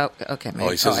 Oh, okay. Maybe. Oh,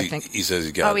 he says I think he says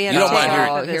he got. We it. had You to don't take mind it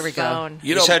hearing. off of Here his we go. phone.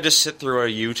 You just don't. had to sit through a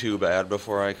YouTube ad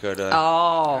before I could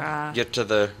get to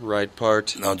the right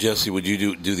part. Now, Jesse, would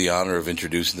you do the honor of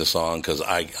introducing the song? Because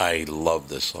I love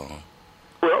this song.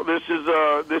 Well, this is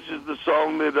the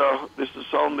song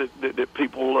that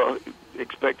people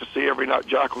expect to see every night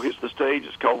Jackal hits the stage.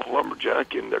 It's called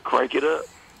Lumberjack, and Crank It Up.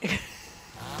 Can you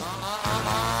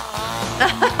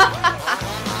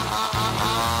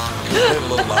play it a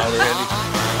little louder, Andy?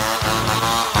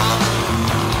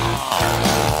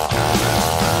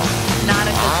 Not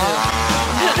a kazoo.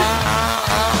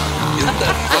 Isn't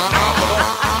that phenomenal?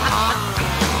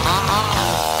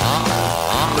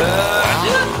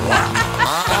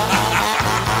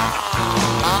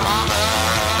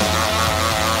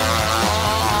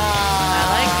 I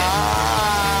like it.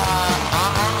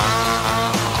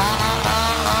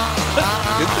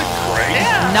 Isn't it great?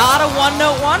 Yeah. not a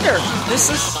one-note wonder.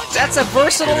 That's a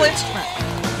versatile instrument.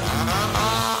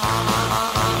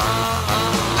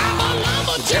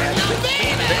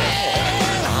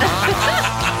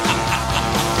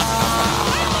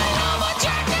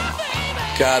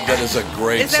 God, that is a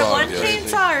great Is that song. one Jesse.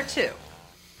 chainsaw or two?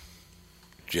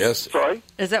 Jesse. Sorry?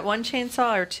 Is that one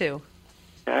chainsaw or two?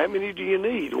 How many do you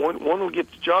need? One will get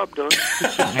the job done.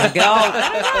 There you go. I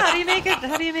don't know. How do you make it?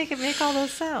 How do you make all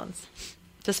those sounds?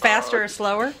 Just faster or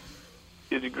slower?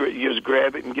 You just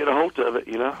grab it and get a hold of it,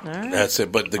 you know? All right. That's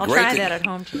it. But the I'll great try thing, that at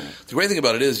home tonight. the great thing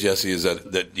about it is, Jesse, is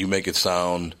that you make it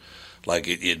sound like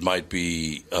it might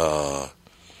be a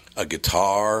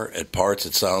guitar. At parts,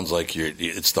 it sounds like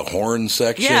it's the horn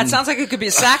section. Yeah, it sounds like it could be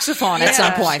a saxophone at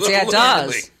some point. Yeah, it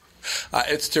does.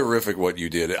 It's terrific what you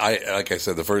did. Like I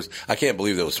said, I can't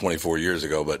believe that was 24 years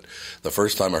ago, but the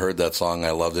first time I heard that song,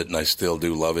 I loved it, and I still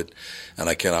do love it. And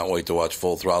I cannot wait to watch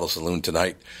Full Throttle Saloon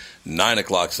tonight, 9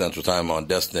 o'clock Central Time on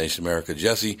Destination America.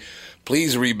 Jesse,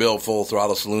 please rebuild Full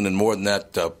Throttle Saloon, and more than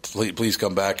that, please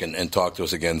come back and talk to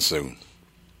us again soon.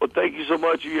 Well, thank you so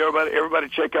much. Everybody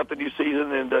check out the new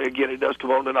season, and again, it does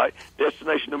come on tonight.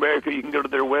 Destination America, you can go to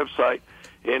their website,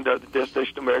 and the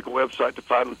Destination America website to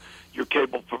find your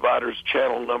cable provider's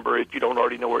channel number if you don't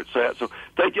already know where it's at. So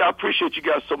thank you. I appreciate you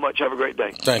guys so much. Have a great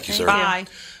day. Thank you, sir. Bye.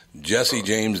 Jesse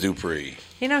James Dupree.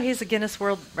 You know, he's a Guinness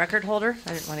World Record holder.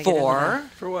 I didn't want to get into that.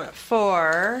 For what?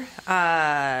 For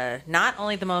not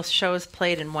only the most shows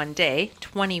played in one day,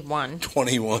 21.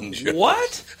 21 shows.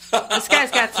 What? This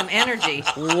guy's got some energy.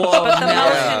 Whoa, But the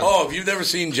Yeah. most, Oh, if you've never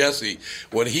seen Jesse,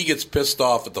 when he gets pissed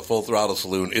off at the Full Throttle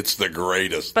Saloon, it's the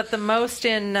greatest. but the most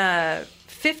in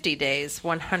 50 days,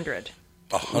 100.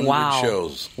 100 Wow.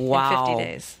 shows. Wow. 50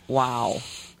 days. Wow.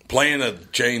 Playing a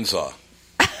chainsaw.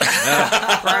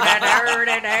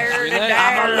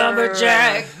 I'm a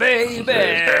lumberjack, baby. And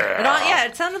yeah,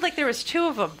 it sounded like there was two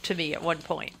of them to me at one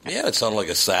point. Yeah, it sounded like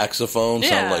a saxophone,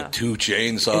 sounded Yeah. like two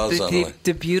chainsaws.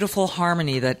 The beautiful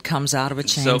harmony that comes out of a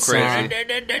chainsaw. So crazy.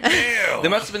 They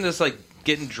must have been just like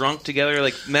getting drunk together,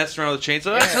 like messing around with the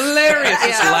chainsaw. That's hilarious.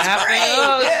 Just laughing.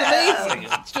 Oh, it's amazing.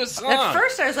 It's just a song. At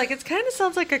first, I was like, it kind of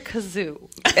sounds like a kazoo.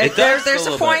 It does There's a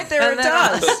a little point bit. there. It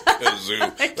does.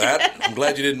 That, I'm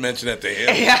glad you didn't mention that to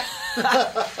him. Yeah.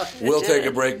 We'll take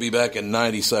a break, be back in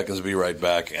 90 seconds, be right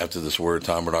back after this word,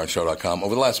 TomBernardShow.com.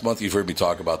 Over the last month, you've heard me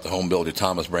talk about the home builder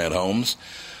Thomas Brand Homes.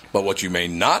 But what you may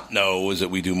not know is that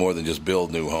we do more than just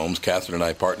build new homes. Catherine and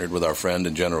I partnered with our friend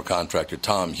and general contractor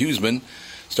Tom Huseman,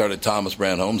 started Thomas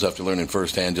Brand Homes after learning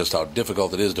firsthand just how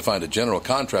difficult it is to find a general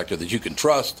contractor that you can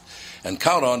trust and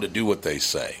count on to do what they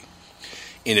say.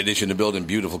 In addition to building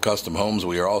beautiful custom homes,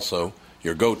 we are also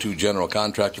your go-to general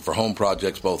contractor for home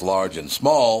projects both large and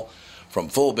small, from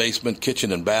full basement,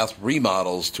 kitchen, and bath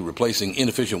remodels to replacing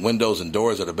inefficient windows and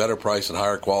doors at a better price and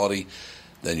higher quality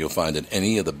than you'll find in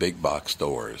any of the big box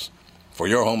stores. For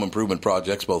your home improvement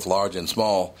projects, both large and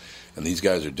small, and these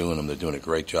guys are doing them. They're doing a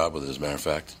great job with it, as a matter of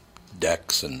fact.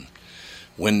 Decks and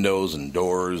windows and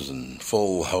doors and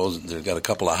full houses. They've got a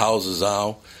couple of houses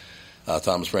now.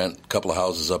 Thomas Brand, a couple of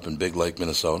houses up in Big Lake,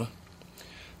 Minnesota.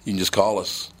 You can just call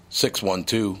us,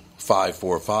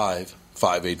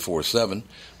 612-545-5847.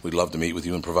 We'd love to meet with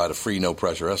you and provide a free,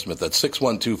 no-pressure estimate. That's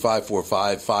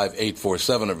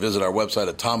 612-545-5847, or visit our website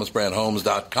at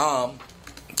thomasbrandhomes.com.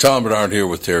 Tom Bernard here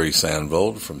with Terry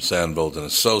Sandvold from Sandvold and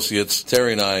Associates.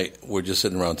 Terry and I were just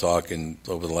sitting around talking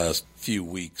over the last few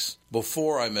weeks.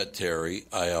 Before I met Terry,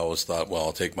 I always thought, well,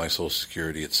 I'll take my Social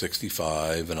Security at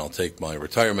 65, and I'll take my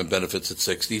retirement benefits at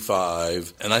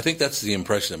 65. And I think that's the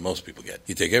impression that most people get.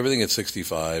 You take everything at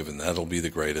 65, and that'll be the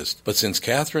greatest. But since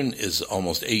Catherine is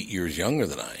almost 8 years younger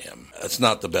than I am, that's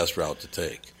not the best route to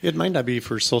take. It might not be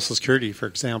for Social Security, for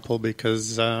example,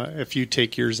 because if you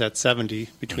take yours at 70,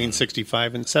 between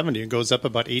 65 and 70, it goes up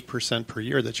about 8% per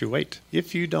year that you wait.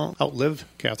 If you don't outlive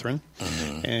Catherine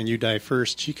and you die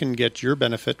first, she can get your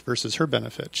benefit versus her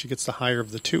benefit. She gets the higher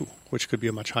of the two, which could be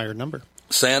a much higher number.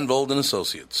 Sandvold and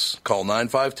Associates. Call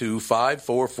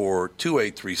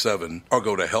 952-544-2837 or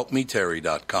go to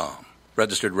helpmeterry.com.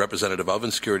 Registered representative of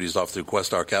and securities offered through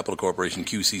Questar Capital Corporation,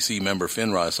 QCC, member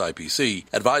FINRA SIPC.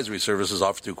 Advisory services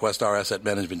offered through Questar Asset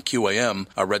Management, QAM,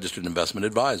 a registered investment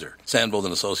advisor. Sandvold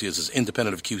and Associates is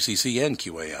independent of QCC and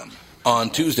QAM. On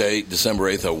Tuesday, December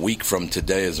 8th, a week from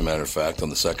today, as a matter of fact, on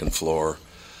the second floor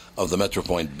of the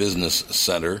Metropoint Business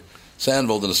Center,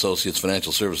 Sandvold and Associates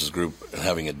Financial Services Group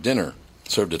having a dinner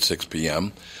served at 6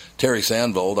 p.m. Terry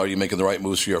Sandvold, are you making the right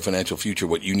moves for your financial future?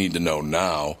 What you need to know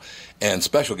now. And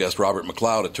special guest Robert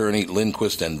McLeod, attorney,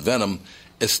 Lindquist and Venom,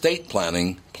 estate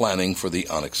planning for the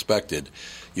unexpected.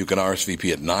 You can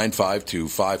RSVP at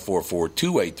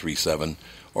 952-544-2837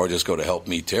 or just go to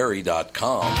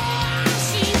helpmeterry.com.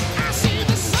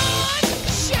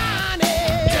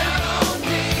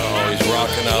 Oh, he's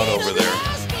rocking out over there.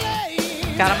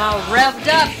 Got them all revved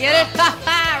up. Get it?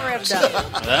 Revved up.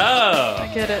 Oh. I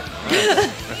get it.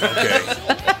 Okay.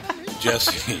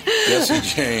 Jesse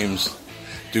James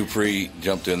Dupree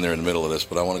jumped in there in the middle of this,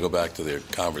 but I want to go back to their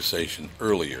conversation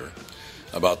earlier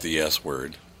about the S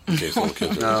word. In case little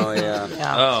kids are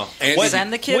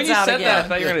Send the kids when you out said again. that, I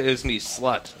thought you were going to use me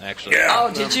slut, actually. Yeah.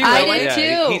 Oh, did you? I really? did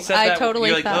too. He said I that, totally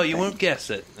you're like, thought oh, you that. won't guess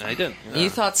it. And I didn't. You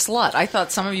thought slut. I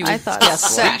thought some of you I would thought guess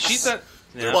slut. sex. She said...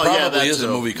 Yeah. Well, Probably that is a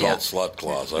too. movie called Slut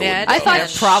Clause. Yeah, I thought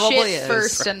It probably shit is.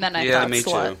 first, and then I Yeah, thought me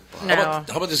slut. too. No. How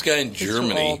about this guy in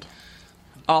Germany?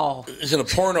 Oh. He's in a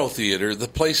porno theater. The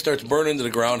place starts burning to the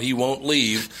ground. He won't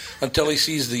leave until he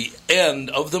sees the end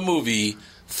of the movie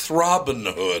Robin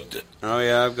Hood. Oh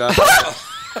yeah, I've got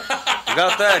I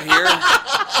got that here.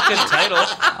 Good title.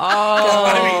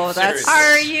 Oh, that's...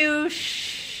 Are you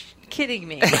kidding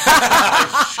me?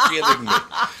 Kidding me?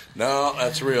 No,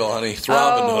 that's real, honey.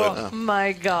 Robin Hood. Oh,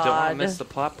 my God. Don't want to miss the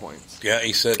plot points. Yeah,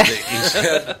 he said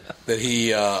that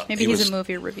he Maybe he's a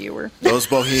movie reviewer. Those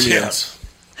Bohemians.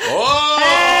 Oh,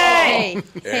 Hey!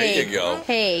 there hey, you go.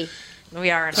 Hey. We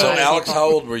are in So, high Alex, people.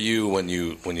 how old were you when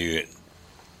you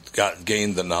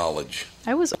gained the knowledge?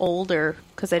 I was older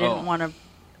because I didn't want to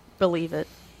believe it.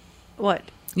 What?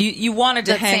 You wanted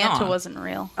to That hang Santa on. wasn't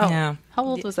real. Oh. Yeah. How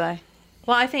old was I?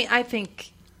 Well, I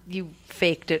think you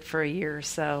faked it for a year or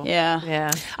so. Yeah.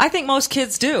 Yeah. I think most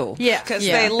kids do. Yeah. Because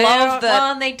Yeah. they They love don't- that.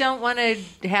 Well, and they don't want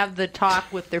to have the talk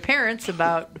with their parents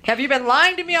about, have you been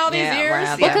lying to me all these Yeah, years?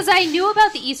 rather. Well, Yeah. because I knew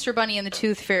about the Easter Bunny and the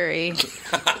Tooth Fairy, and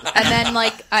then That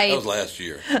was I last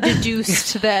year.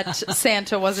 deduced that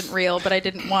Santa wasn't real, but I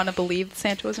didn't want to believe that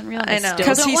Santa wasn't real. and I know. still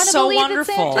 'Cause don't he's wanna so believe that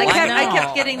wonderful. Santa I wasn't kept, I know.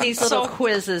 kept getting these little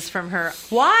quizzes from her.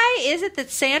 Why is it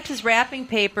that Santa's wrapping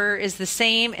paper is the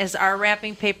same as our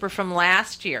wrapping paper from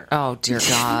last year? Oh, dear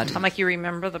God. I'm like, you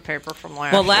remember the paper from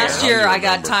last Well, year? last Yeah, year how do you I got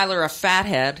remember? Tyler a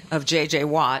fathead of J.J.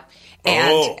 Watt,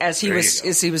 and Oh, as he there was you go.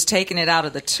 as he was taking it out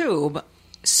of the tube,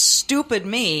 stupid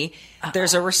me,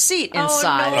 there's a receipt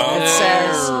inside no. that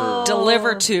says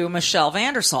 "delivered to Michelle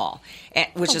Vandersall,"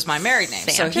 which is my married name.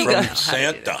 So he From goes.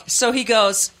 Santa. So he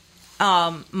goes,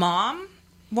 Mom,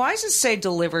 why does it say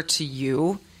 "delivered to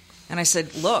you"? And I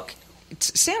said, Look.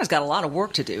 Santa's got a lot of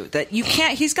work to do. That you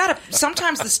can't. He's got to.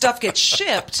 Sometimes the stuff gets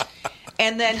shipped,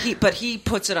 and then he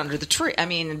puts it under the tree. I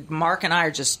mean, Mark and I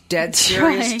are just dead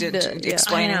serious Trying to- yeah.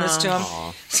 explaining I this to him.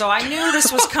 Aw. So I knew this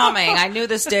was coming. I knew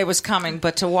this day was coming.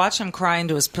 But to watch him cry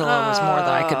into his pillow was more than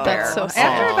I could bear. That's so After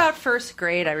sad. about first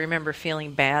grade, I remember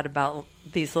feeling bad about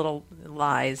these little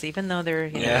lies, even though they're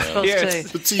Yeah. supposed Yes.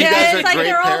 to. But see, you guys it's are like great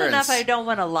they're old parents. enough. I don't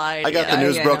want to lie. I got to the you.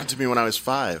 news yeah. broken to me when I was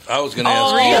 5. I was going to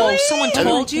ask Oh, you. someone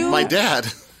told you My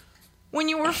dad. when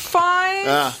you were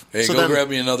 5. Hey, So go then- grab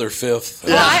me another fifth.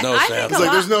 Yeah. There's no I think Santa. It's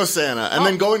like, there's no Santa. And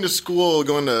then going to school,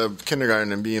 going to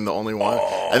kindergarten and being the only one.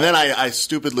 And then I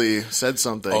stupidly said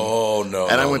something. Oh, no.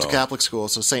 And I no, went no. to Catholic school,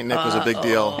 so St. Nick was a big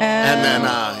deal. And then,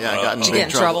 I got in Did you big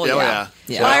get in trouble? Oh, Yeah.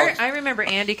 yeah. Well, I remember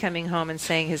Andy coming home and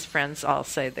saying his friends all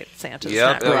say that Santa's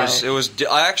Yep, not real. it was.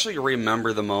 I actually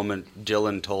remember the moment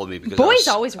Dylan told me because Boys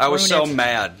I always I was ruin so it.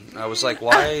 mad. I was like,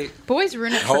 why? Boys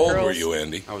ruin it How for old girls. were you,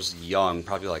 Andy? I was young,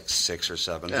 probably like 6 or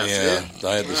 7. Yeah, I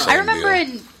had the same I remember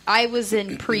deal. I was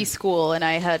in preschool and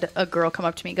I had a girl come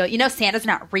up to me and go, Santa's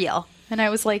not real. And I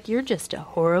was like, you're just a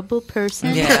horrible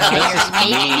person. Yeah. You're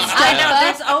making stuff I know. up.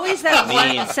 There's always that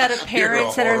one set of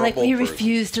parents that are like, we horrible person.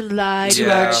 refuse to lie to Yeah,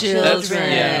 our that's-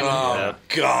 children. yeah. Oh,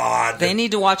 God. They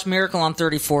need to watch Miracle on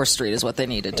 34th Street is what they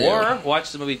need to do. Or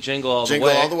watch the movie Jingle All Jingle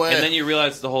the Way. All the Way. And then you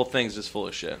realize the whole thing's just full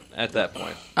of shit at that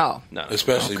point. Oh. No.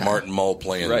 Especially Martin Mull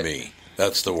playing Right. me.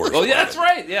 That's the worst. Oh, yeah, part. that's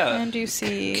right. Yeah. And you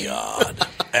see, God.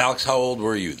 Alex, how old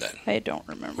were you then? I don't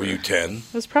remember. Were you 10?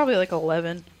 It was probably like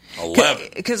 11. 11?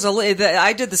 Because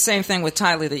I did the same thing with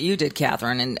Tyler that you did,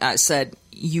 Catherine, and I said,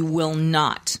 you will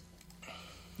not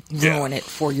ruin it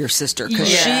for your sister.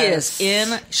 Because Yes.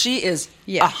 she is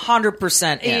Yeah.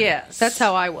 100% in. Yes. That's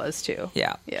how I was too.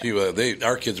 Yeah.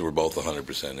 Our kids were both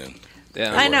 100% in.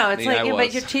 Yeah. I know. It's Me, I like, was.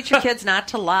 but you teach your kids not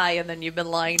to lie, and then you've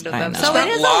been lying to I them. know. So It's it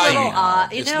not is lying. a little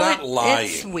odd. It's not lying.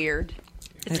 It's weird.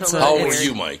 It's a a- How little old were weird.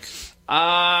 you, Mike?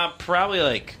 Probably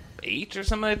like 8 or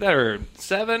something like that, or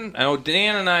 7. I know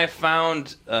Dan and I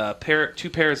found 2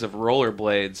 pairs of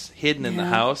rollerblades hidden in the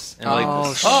house, and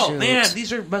Oh, oh shoot. man,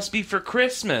 these must be for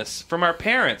Christmas from our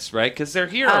parents, right? Because they're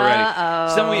here already.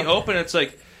 So then we open it, it's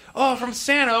like, oh, from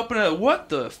Santa. Open it. What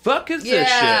the fuck is this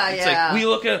shit? It's like we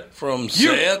look at From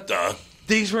You- Santa.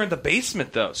 these were in the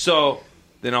basement though, so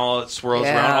then all it swirls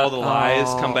Yeah. around, all the lies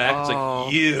come back. It's Oh.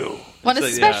 like you. Well, It's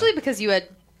like, especially because you had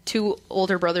 2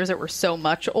 older brothers that were so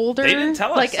much older. They didn't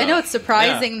tell us Like, I know so. it's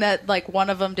surprising that like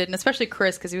one of them didn't, especially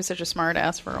Chris, because he was such a smart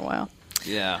ass for a while.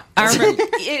 Yeah. I remember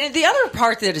the other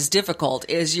part that is difficult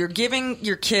is you're giving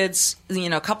your kids,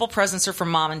 a couple presents are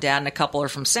from mom and dad and a couple are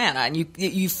from Santa, and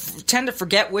you tend to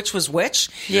forget which was which.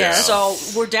 Yeah. So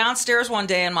we're downstairs one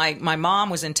day and my mom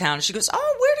was in town and she goes,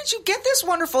 "Oh, where did you get this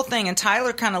wonderful thing?" And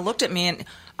Tyler kind of looked at me and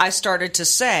I started to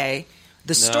say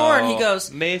the store, and he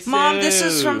goes, Mason. "Mom, this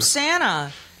is from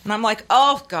Santa." And I'm like,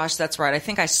 "Oh gosh, that's right. I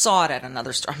think I saw it at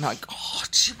another store." I'm like, "Oh,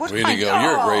 gee, what Way am to I go. doing?"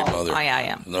 You're a great mother. I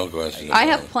am. No question. I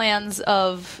have plans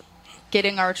of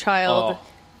getting our child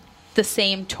the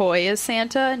same toy as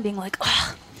Santa and being like,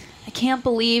 "Oh, I can't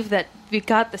believe that we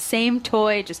got the same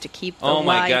toy just to keep the Oh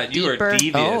my lie God, you deeper." are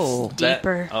devious. Oh.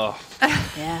 Deeper.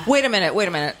 Yeah. Wait a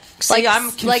minute. See,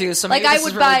 I'm confused. So maybe I this would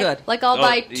is really buy, good. I'll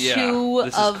buy yeah. two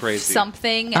This is of crazy.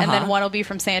 something, and then one will be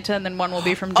from Santa, and then one will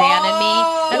be from Dan Oh, and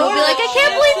me, and we'll be like, I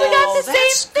can't believe we got the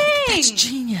same thing. That's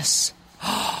genius.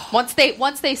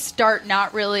 Once they start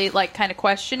not really kind of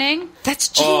questioning, that's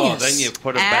genius. Oh, then you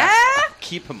put them back.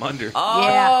 Keep them under. Oh,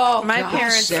 Yeah, my gosh,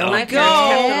 parents there we kept go.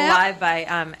 it alive by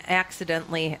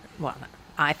accidentally. Well,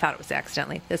 I thought it was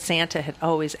accidentally. That Santa had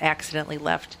always accidentally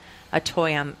left a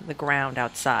toy on the ground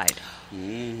outside.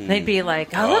 They'd be like,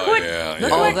 "Oh, look what your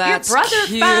brother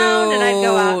found," and I'd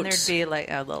go out and there'd be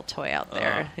like a little toy out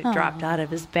there. It dropped out of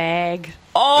his bag.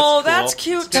 Oh, that's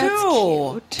cute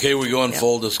too. Okay, we go on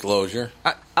full disclosure.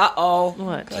 Uh-oh.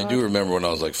 What? I do remember when I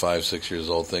was like 5, 6 years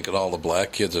old thinking all the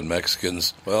black kids and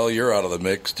Mexicans, well, you're out of the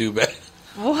mix, too bad.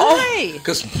 Why?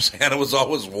 Because Santa was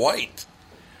always white.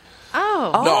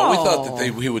 Oh. No, we thought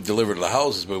that he would deliver to the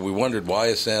houses, but we wondered why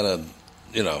is Santa,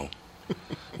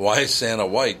 why is Santa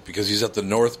white? Because he's at the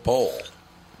North Pole.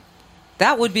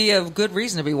 That would be a good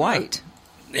reason to be white.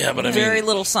 Yeah, but I mean... Very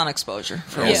little sun exposure.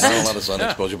 Not a lot of sun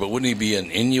exposure, but wouldn't he be an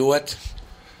Inuit?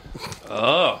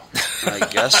 Oh, I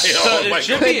guess so. It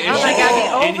should be. Oh my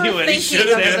God, the Inuit. He should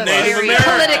have been Native very American.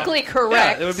 politically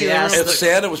correct. Yeah, it would be If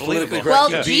Santa was politically correct, Well,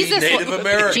 he'd be Jesus Native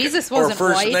American Jesus or wasn't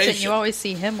First white, Nation. and you always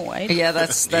see him white. Yeah,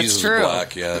 that's Jesus true. is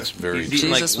black. Yeah, that's very true.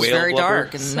 Jesus was very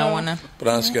dark, and no one. But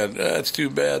I just got, it's too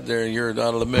bad there. You're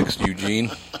out of the mix,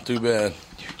 Eugene. Too bad.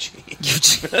 Eugene.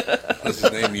 That's his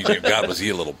name, Eugene. God, was he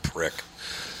a little prick.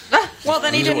 Well,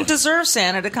 then he didn't deserve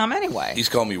Santa to come anyway. He's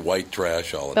calling me white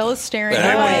trash all the time. Bella's staring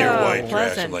Hey, when you're Oh, white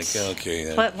trash, I'm pleasant. like,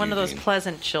 okay. One of those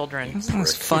pleasant children. It's a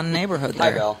fun neighborhood Hi,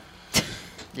 there. Belle.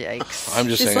 Yikes. I'm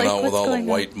just She's hanging like, out with "What's all the going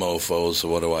white mofos, so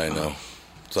what do I know?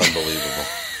 It's unbelievable.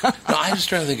 No, I'm just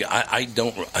trying to think. I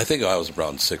think I was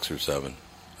around 6 or 7.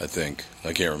 I think.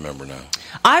 I can't remember now.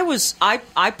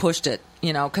 I pushed it,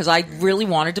 because I really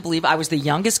wanted to believe I was the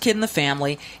youngest kid in the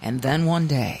family. And then one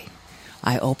day,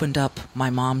 I opened up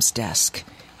my mom's desk.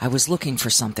 I was looking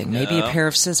for something, maybe a pair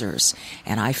of scissors,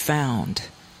 and I found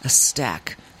a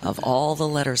stack of all the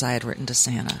letters I had written to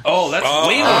Santa. Oh, that's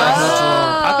way worse.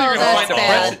 I thought you were going to find a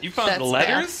present. You found the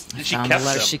letters? She Found kept the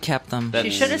letters. them. She kept them. She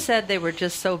should have said they were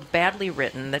just so badly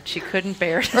written that she couldn't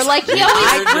bear it. Or like he always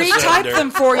I retyped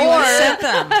them for you and sent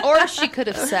them. Or she could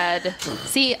have said,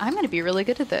 see, I'm going to be really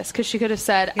good at this, because she could have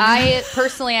said, I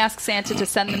personally ask Santa to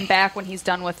send them back when he's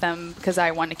done with them because I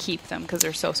want to keep them because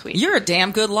they're so sweet. You're a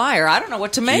damn good liar. I don't know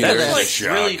what to make of That's this. like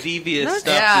Shock. really devious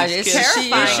stuff. Yeah, these it's kids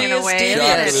terrifying do. in a way. Shock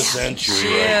of the Yes. century. She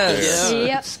right is. there.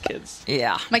 Yep. Kids.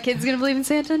 Yeah. My kid's going to believe in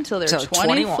Santa until they're So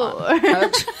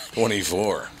 24.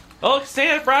 24. Oh,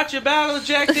 Santa brought you a bottle of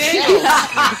Jack Daniels.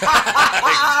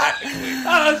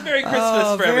 Oh, it's Merry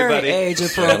Christmas for everybody. Age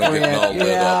appropriate. Getting all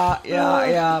lit up.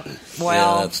 Yeah.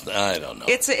 Well, I don't know.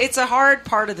 it's a hard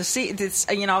part of the season.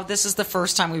 This is the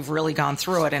first time we've really gone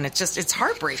through it, and it's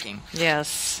heartbreaking.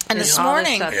 Yes. And this All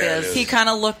morning, stuff Yeah, it is. he kind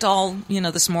of looked all,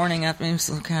 this morning at me,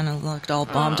 he kind of looked all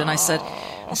bummed, and I said,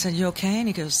 "You okay?" And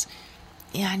he goes,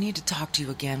 "Yeah, I need to talk to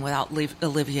you again without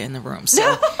Olivia in the room." So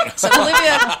I said,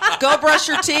 "Olivia, go brush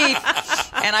your teeth."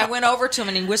 And I went over to him,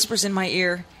 and he whispers in my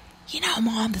ear,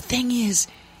 Mom, the thing is,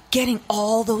 getting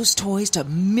all those toys to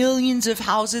millions of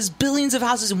houses, billions of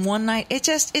houses in one night, it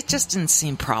just didn't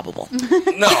seem probable. No.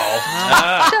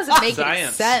 It doesn't make any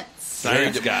Science. sense.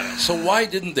 Science got it. So why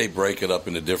didn't they break it up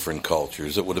into different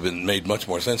cultures? It would have made much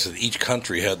more sense if each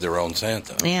country had their own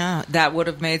Santa. Yeah, that would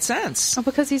have made sense. Oh,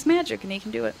 because he's magic and he can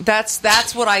do it. That's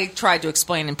what I tried to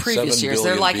explain in previous 7 years.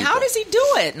 They're billion like, "How people. does he do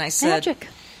it?" And I said, Magic.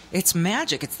 It's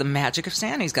magic. It's the magic of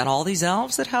Santa. He's got all these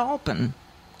elves that help, and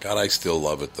God, I still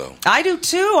love it, though. I do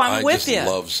too. I'm with just you.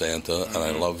 love Santa, and I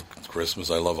love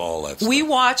Christmas. I love all that stuff. We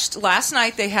watched last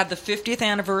night. They had the 50th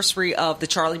anniversary of the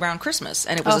Charlie Brown Christmas,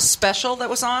 and it was a special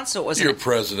that was on. So it was Your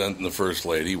president and the first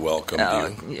lady welcomed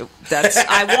you.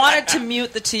 I wanted to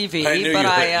mute the TV, I knew but you'd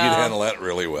handle that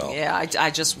really well. Yeah,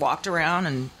 I just walked around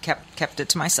and kept it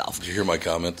to myself. Did you hear my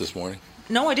comment this morning?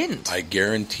 No, I didn't. I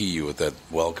guarantee you at that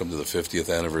welcome to the 50th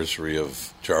anniversary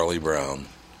of Charlie Brown,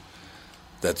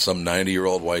 that some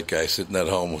 90-year-old white guy sitting at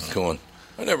home was going,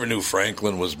 I never knew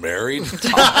Franklin was married.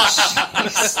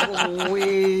 Jeez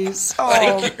Louise.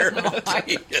 Oh,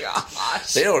 my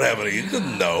gosh. They don't have any. You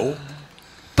didn't know.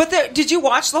 But did you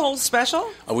watch the whole special?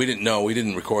 We didn't know. We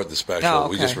didn't record the special. Oh, okay.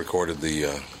 We just recorded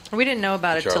the... we didn't know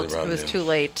about it till Charlie Brown, it was yeah. too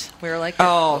late. We were like,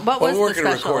 Oh. what was we weren't the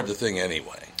going to special? record the thing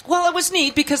anyway. Well, it was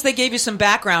neat because they gave you some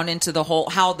background into the whole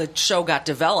how the show got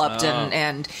developed,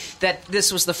 and that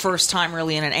this was the first time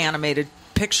really in an animated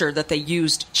picture that they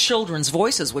used children's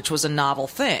voices, which was a novel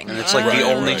thing. And it's like the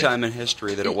only time in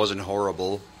history that it wasn't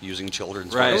horrible using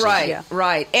children's voices.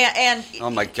 Right. And oh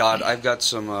my God, I've got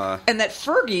some. And that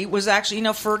Fergie was actually,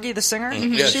 Fergie the singer.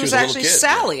 Mm-hmm. Yeah, she was a little actually kid,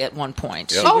 Sally at one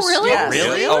point. Yep. She was- really? yes.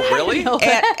 Really? Oh, really?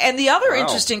 And the other Wow.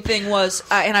 interesting thing was,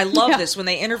 and I love this, when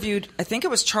they interviewed, I think it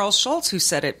was Charles Schultz who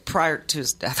said it prior to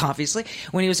his death, obviously,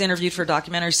 when he was interviewed for a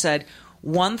documentary, said,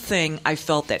 one thing I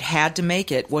felt that had to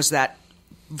make it was that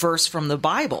verse from the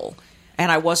Bible. And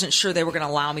I wasn't sure they were going to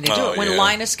allow me to do it. When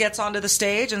Linus gets onto the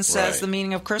stage and says the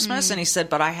meaning of Christmas, and he said,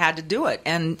 but I had to do it.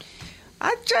 And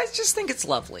I just think it's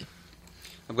lovely.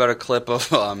 I've got a clip of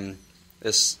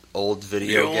this old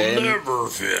video game never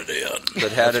fit in.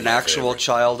 that had an actual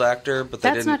child actor, but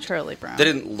That's not Charlie Brown. They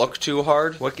didn't look too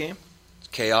hard. What game?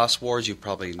 Chaos Wars. You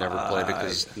probably never played it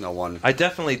because no one. I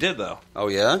definitely did, though. Oh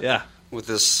yeah. Yeah. With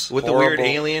this With the horrible, weird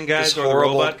alien guys this or the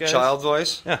horrible robot guys? child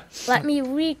voice. Yeah. Let me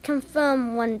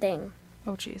reconfirm one thing.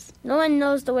 Oh, jeez. No one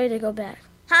knows the way to go back.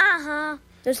 Ha ha.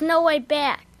 There's no way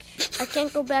back. I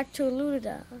can't go back to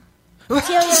Aluda.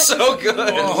 So good.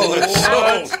 Oh,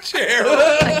 that's so terrible.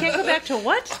 I can't go back to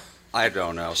what? I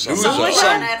don't know. At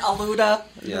Aluda.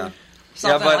 Yeah.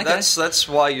 Something but like that's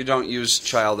why you don't use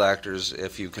child actors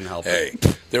if you can help it.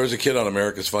 Hey, there was a kid on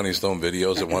America's Funniest Home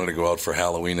Videos that wanted to go out for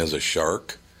Halloween as a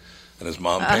shark, and his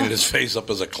mom painted his face up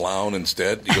as a clown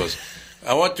instead. He goes,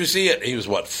 I want to see it. He was,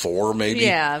 4 maybe?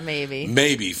 Yeah, maybe.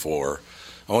 Maybe 4.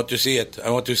 I want to see it. I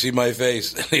want to see my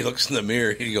face. And he looks in the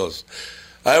mirror. He goes,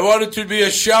 I want it to be a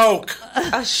shark.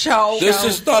 A show. This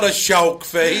is not a shark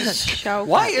face.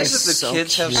 Why is it that so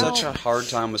kids have cute. such a hard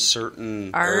time with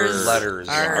certain Ours. letters?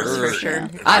 Ours, for sure.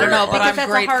 I don't know, but I I'm think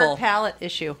that's grateful. a hard palate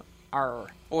issue. Well,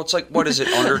 it's like, what is it,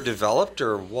 underdeveloped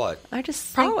or what? I just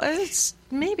think It's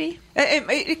maybe.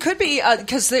 It could be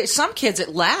because some kids it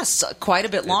lasts quite a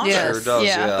bit longer. Yes. Sure does,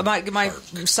 yeah. My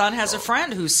son has a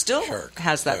friend who still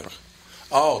has that.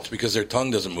 Oh, it's because their tongue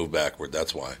doesn't move backward.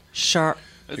 That's why. Shark.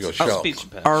 You go, It's shark. speech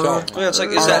impediment. Shark. Yeah, it's like,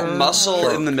 is that muscle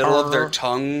in the middle of their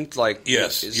tongue? Like,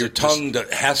 Yes, is your it just- tongue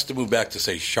has to move back to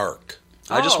say shark.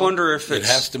 I just wonder if It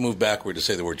has to move backward to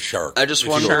say the word shark. I just If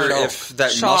you wonder go, if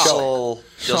that Shark. muscle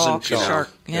doesn't, Shark.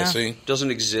 Yeah. see?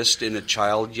 doesn't exist in a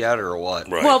child yet, or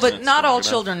what? Right. Well, but not all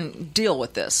children deal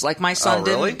with this. Like my son Oh,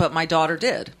 really? didn't, but my daughter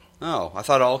did. Oh, I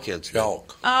thought all kids did.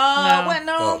 Shark.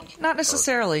 No, not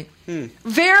necessarily.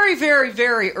 Very, very,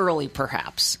 very early,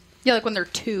 perhaps. Yeah, like when they're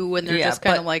 2 and they're Yeah, just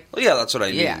kind but- of like. Well, yeah, that's what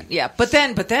I mean. Yeah. But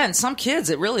then some kids,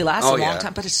 it really lasts Oh, a long yeah.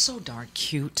 time. But it's so darn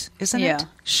cute, isn't Yeah. it?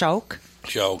 Shoke.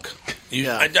 Shark.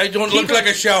 I don't look like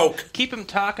a shark. Keep him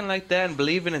talking like that and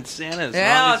believing in Santa as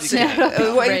Yeah, long as you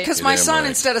can. because my You're damn son, right.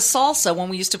 instead of salsa, when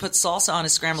we used to put salsa on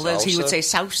his scrambled eggs, he would say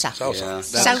salsa. Salsa.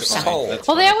 Yeah. Salsa.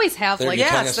 Well, they always have Their like tongue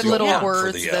has to go little up for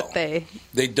words the L. that they.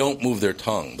 They don't move their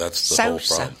tongue. That's the whole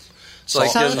Salsa. problem. It's like,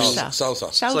 Salsa. Salsa.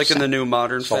 it's like in the new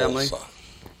Modern Family. Salsa.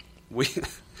 We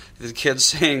the kid's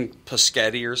saying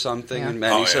Paschetti or something, and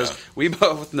Oh, he says, "We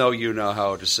both know you know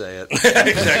how to say it."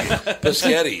 Exactly.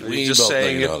 Paschetti. He's just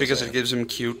saying it because it gives him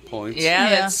cute points. Yeah,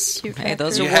 Yeah. that's Cute hey,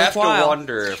 those You are have to worthwhile.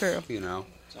 wonder if True.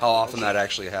 how often that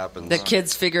actually happens. The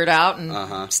kids figure it out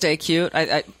and stay cute.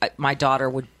 My daughter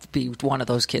would be one of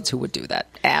those kids who would do that.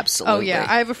 Absolutely. Oh yeah,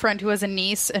 I have a friend who has a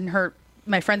niece, and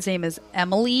my friend's name is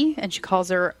Emily, and she calls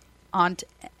her Aunt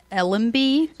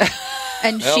Ellenby.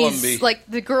 And she's Ellenby. like,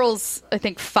 the girl's I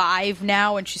think 5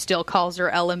 now, and she still calls her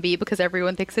Ellenby because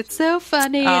everyone thinks it's so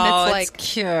funny, and it's like,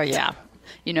 cute. Yeah.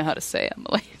 you know how to say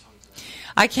Emily.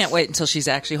 I can't wait until she's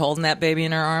actually holding that baby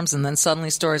in her arms, and then suddenly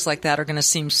stories like that are going to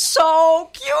seem so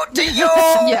cute to you.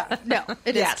 Yeah, no,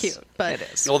 it is Yes, cute, but it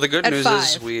is. Well, the good At news 5.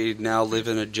 is we now live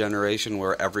in a generation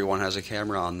where everyone has a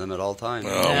camera on them at all times.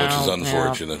 Which is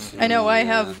unfortunate. I know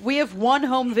we have one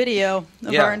home video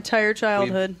of Yeah. our entire We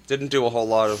childhood. didn't do a whole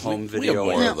lot of home video. We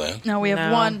have more of that. No, we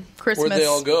have one Christmas. Where'd they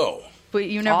all go? But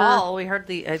you never. We heard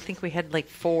I think we had like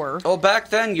 4. Oh, back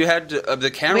then you had to, the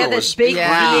camera We had was this big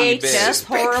pretty VHS big.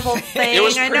 horrible thing. It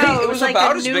was I pretty- know. it It was was like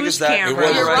about a as big as news that. camera. It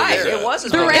was You're right. big. It was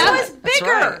as The big. It was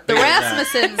bigger. The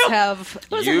Rasmussens have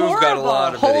You've got a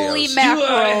lot of holy videos.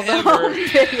 mackerel the home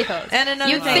videos. And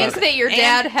another You'd thing think was- that your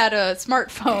dad had a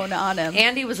smartphone on him.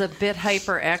 Andy was a bit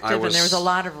hyperactive, I was and there was a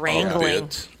lot of wrangling.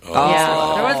 bit.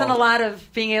 Yeah, there wasn't a lot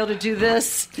of being able to do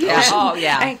this. Yeah. And, Oh,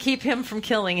 yeah. and keep him from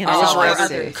killing I was himself. or rather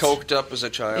others. coked up as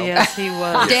a child. Yes, he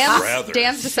was.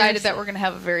 Dan's decided that we're going to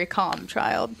have a very calm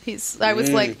child. I was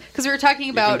like, because we were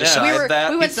talking about decide that.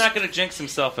 we went He's not going to jinx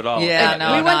himself at all. Yeah,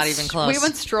 no, we not went, even close. We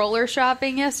went stroller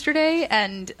shopping yesterday,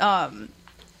 and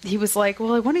he was like,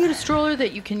 well, I want to get a stroller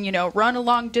that you can, run a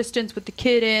long distance with the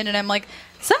kid in. And I'm like,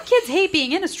 some kids hate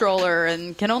being in a stroller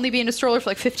and can only be in a stroller for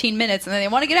like 15 minutes, and then they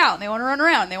want to get out, and they want to run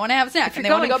around, and they want to have a snack, and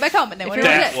they want to go back home, and they want to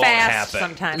If do you're this. going fast, happen.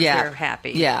 sometimes Yeah. you're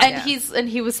happy. Yeah. And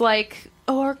he was like,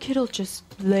 oh, our kid will just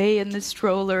lay in the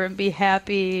stroller and be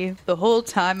happy the whole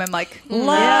time. I'm like,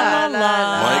 la, la,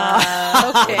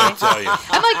 la. Okay. I tell you.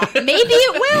 I'm like, maybe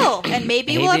it will, and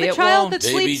maybe we'll have Maybe a it child won't. that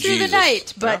Baby sleeps through the Jesus.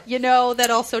 night. But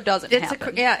that also doesn't It's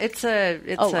happen. it's a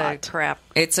lot. crap.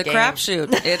 It's a game.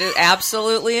 crapshoot. It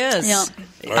absolutely is. Yeah.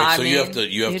 All right, I so mean, you have to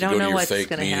you go don't to know your what's fake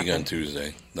gonna meeting happen. on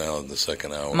Tuesday. Now in the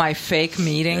second hour. My fake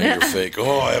meeting. Yeah, your fake.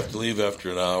 Oh, I have to leave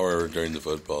after an hour during the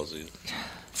football season.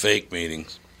 Fake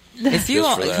meetings. If you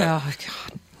Just don't, for that. oh,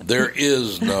 God. There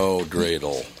is no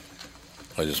dreidel.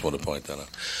 I just want to point that out.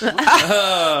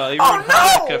 Oh, you ruined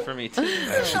Hanukkah for me too.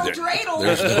 Actually,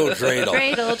 there's no dreidel.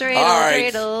 Dreidel, All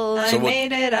right. dreidel. So I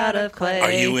made it out of clay.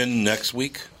 Are you in next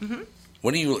week? Mm-hmm.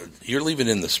 When are you? You're leaving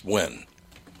in this when?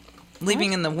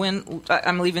 Leaving in the wind.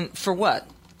 I'm leaving for what?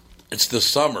 It's the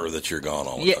summer that you're gone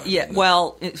all the Yeah, time. yeah. isn't it?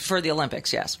 Well, for the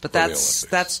Olympics, yes, but For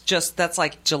the that's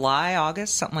like July,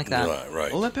 August, something like that.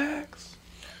 Right. Olympics.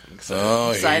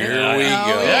 Oh, Excited? here we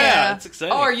go. Yeah, it's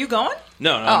exciting. Oh, are you going?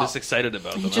 No, I'm just excited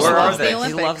about them. He just Where loves are they? the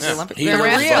Olympics. He loves the Olympics. He They're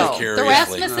lives Rio.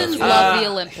 vicariously. The Rasmussens love the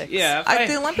Olympics. Yeah,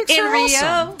 The Olympics In are Rio,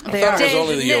 awesome. they I thought are. it was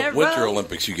only the Janeiro. Winter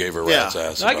Olympics you gave a rat's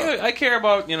ass about. I care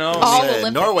about All Say,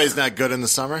 Olympics. Norway's not good in the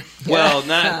summer. Well,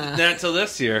 not until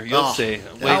this year. You'll Oh. see.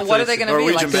 Oh, what are they going to be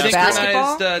like? Norwegian Good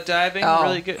basketball? Synchronized diving, Oh.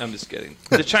 really good. I'm just kidding.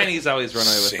 The Chinese always run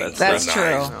away with that. That's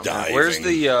Synchronized true. diving. Where's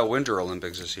the Winter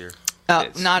Olympics this year?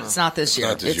 It's not this year.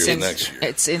 not this it's year, in next year.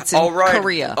 It's in Oh, right.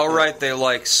 Korea. Oh, right. They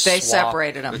They swap.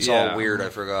 separated them. It's Yeah. all weird. I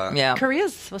forgot. Yeah.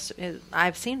 Korea's supposed to.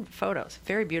 I've seen photos.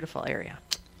 Very beautiful area.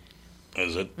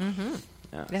 Is it?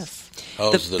 Yes,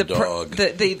 How's the pr- dog?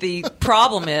 the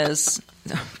problem is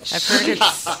I've heard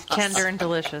it's tender and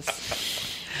delicious.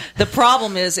 the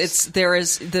problem is there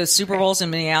is the Super Bowl's in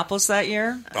Minneapolis that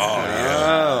year, Oh,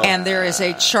 yeah. and there is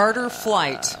a charter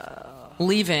flight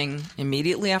leaving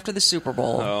immediately after the Super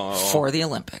Bowl for the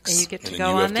Olympics. And you get to And go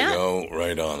you on have that. to go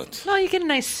right on it. No, you get a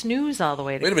nice snooze all the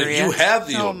way to Wait a minute. Korea. You have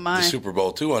the Oh, my. Super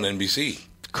Bowl, too, on NBC.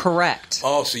 Correct.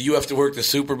 Oh, so you have to work the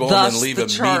Super Bowl Thus and then leave the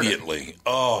charter. immediately.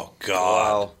 Oh,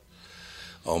 God. Wow.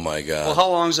 Oh, my God. Well, how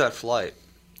long is that flight?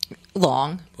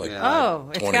 Long, Like Oh,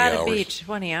 it's 20 got to hours. be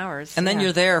 20 hours. and then yeah.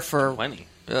 you're there for 20.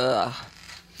 Yeah,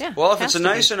 Well, if has it's a to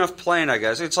nice be. enough plane, I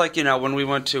guess. It's like, when we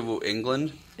went to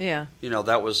England, Yeah.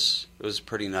 that was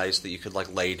pretty nice that you could,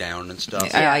 lay down and stuff.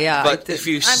 yeah. But if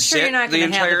you I'm sure sit you're not the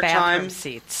going to have entire the bathroom time,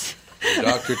 seats. The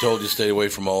doctor told you stay away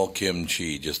from all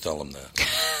kimchi. Just tell him that.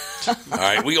 All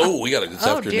right. We got it this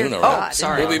Oh, afternoon dear already. God.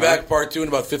 sorry. We'll be back, part 2, in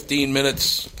about 15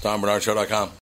 minutes. TomBernardShow.com.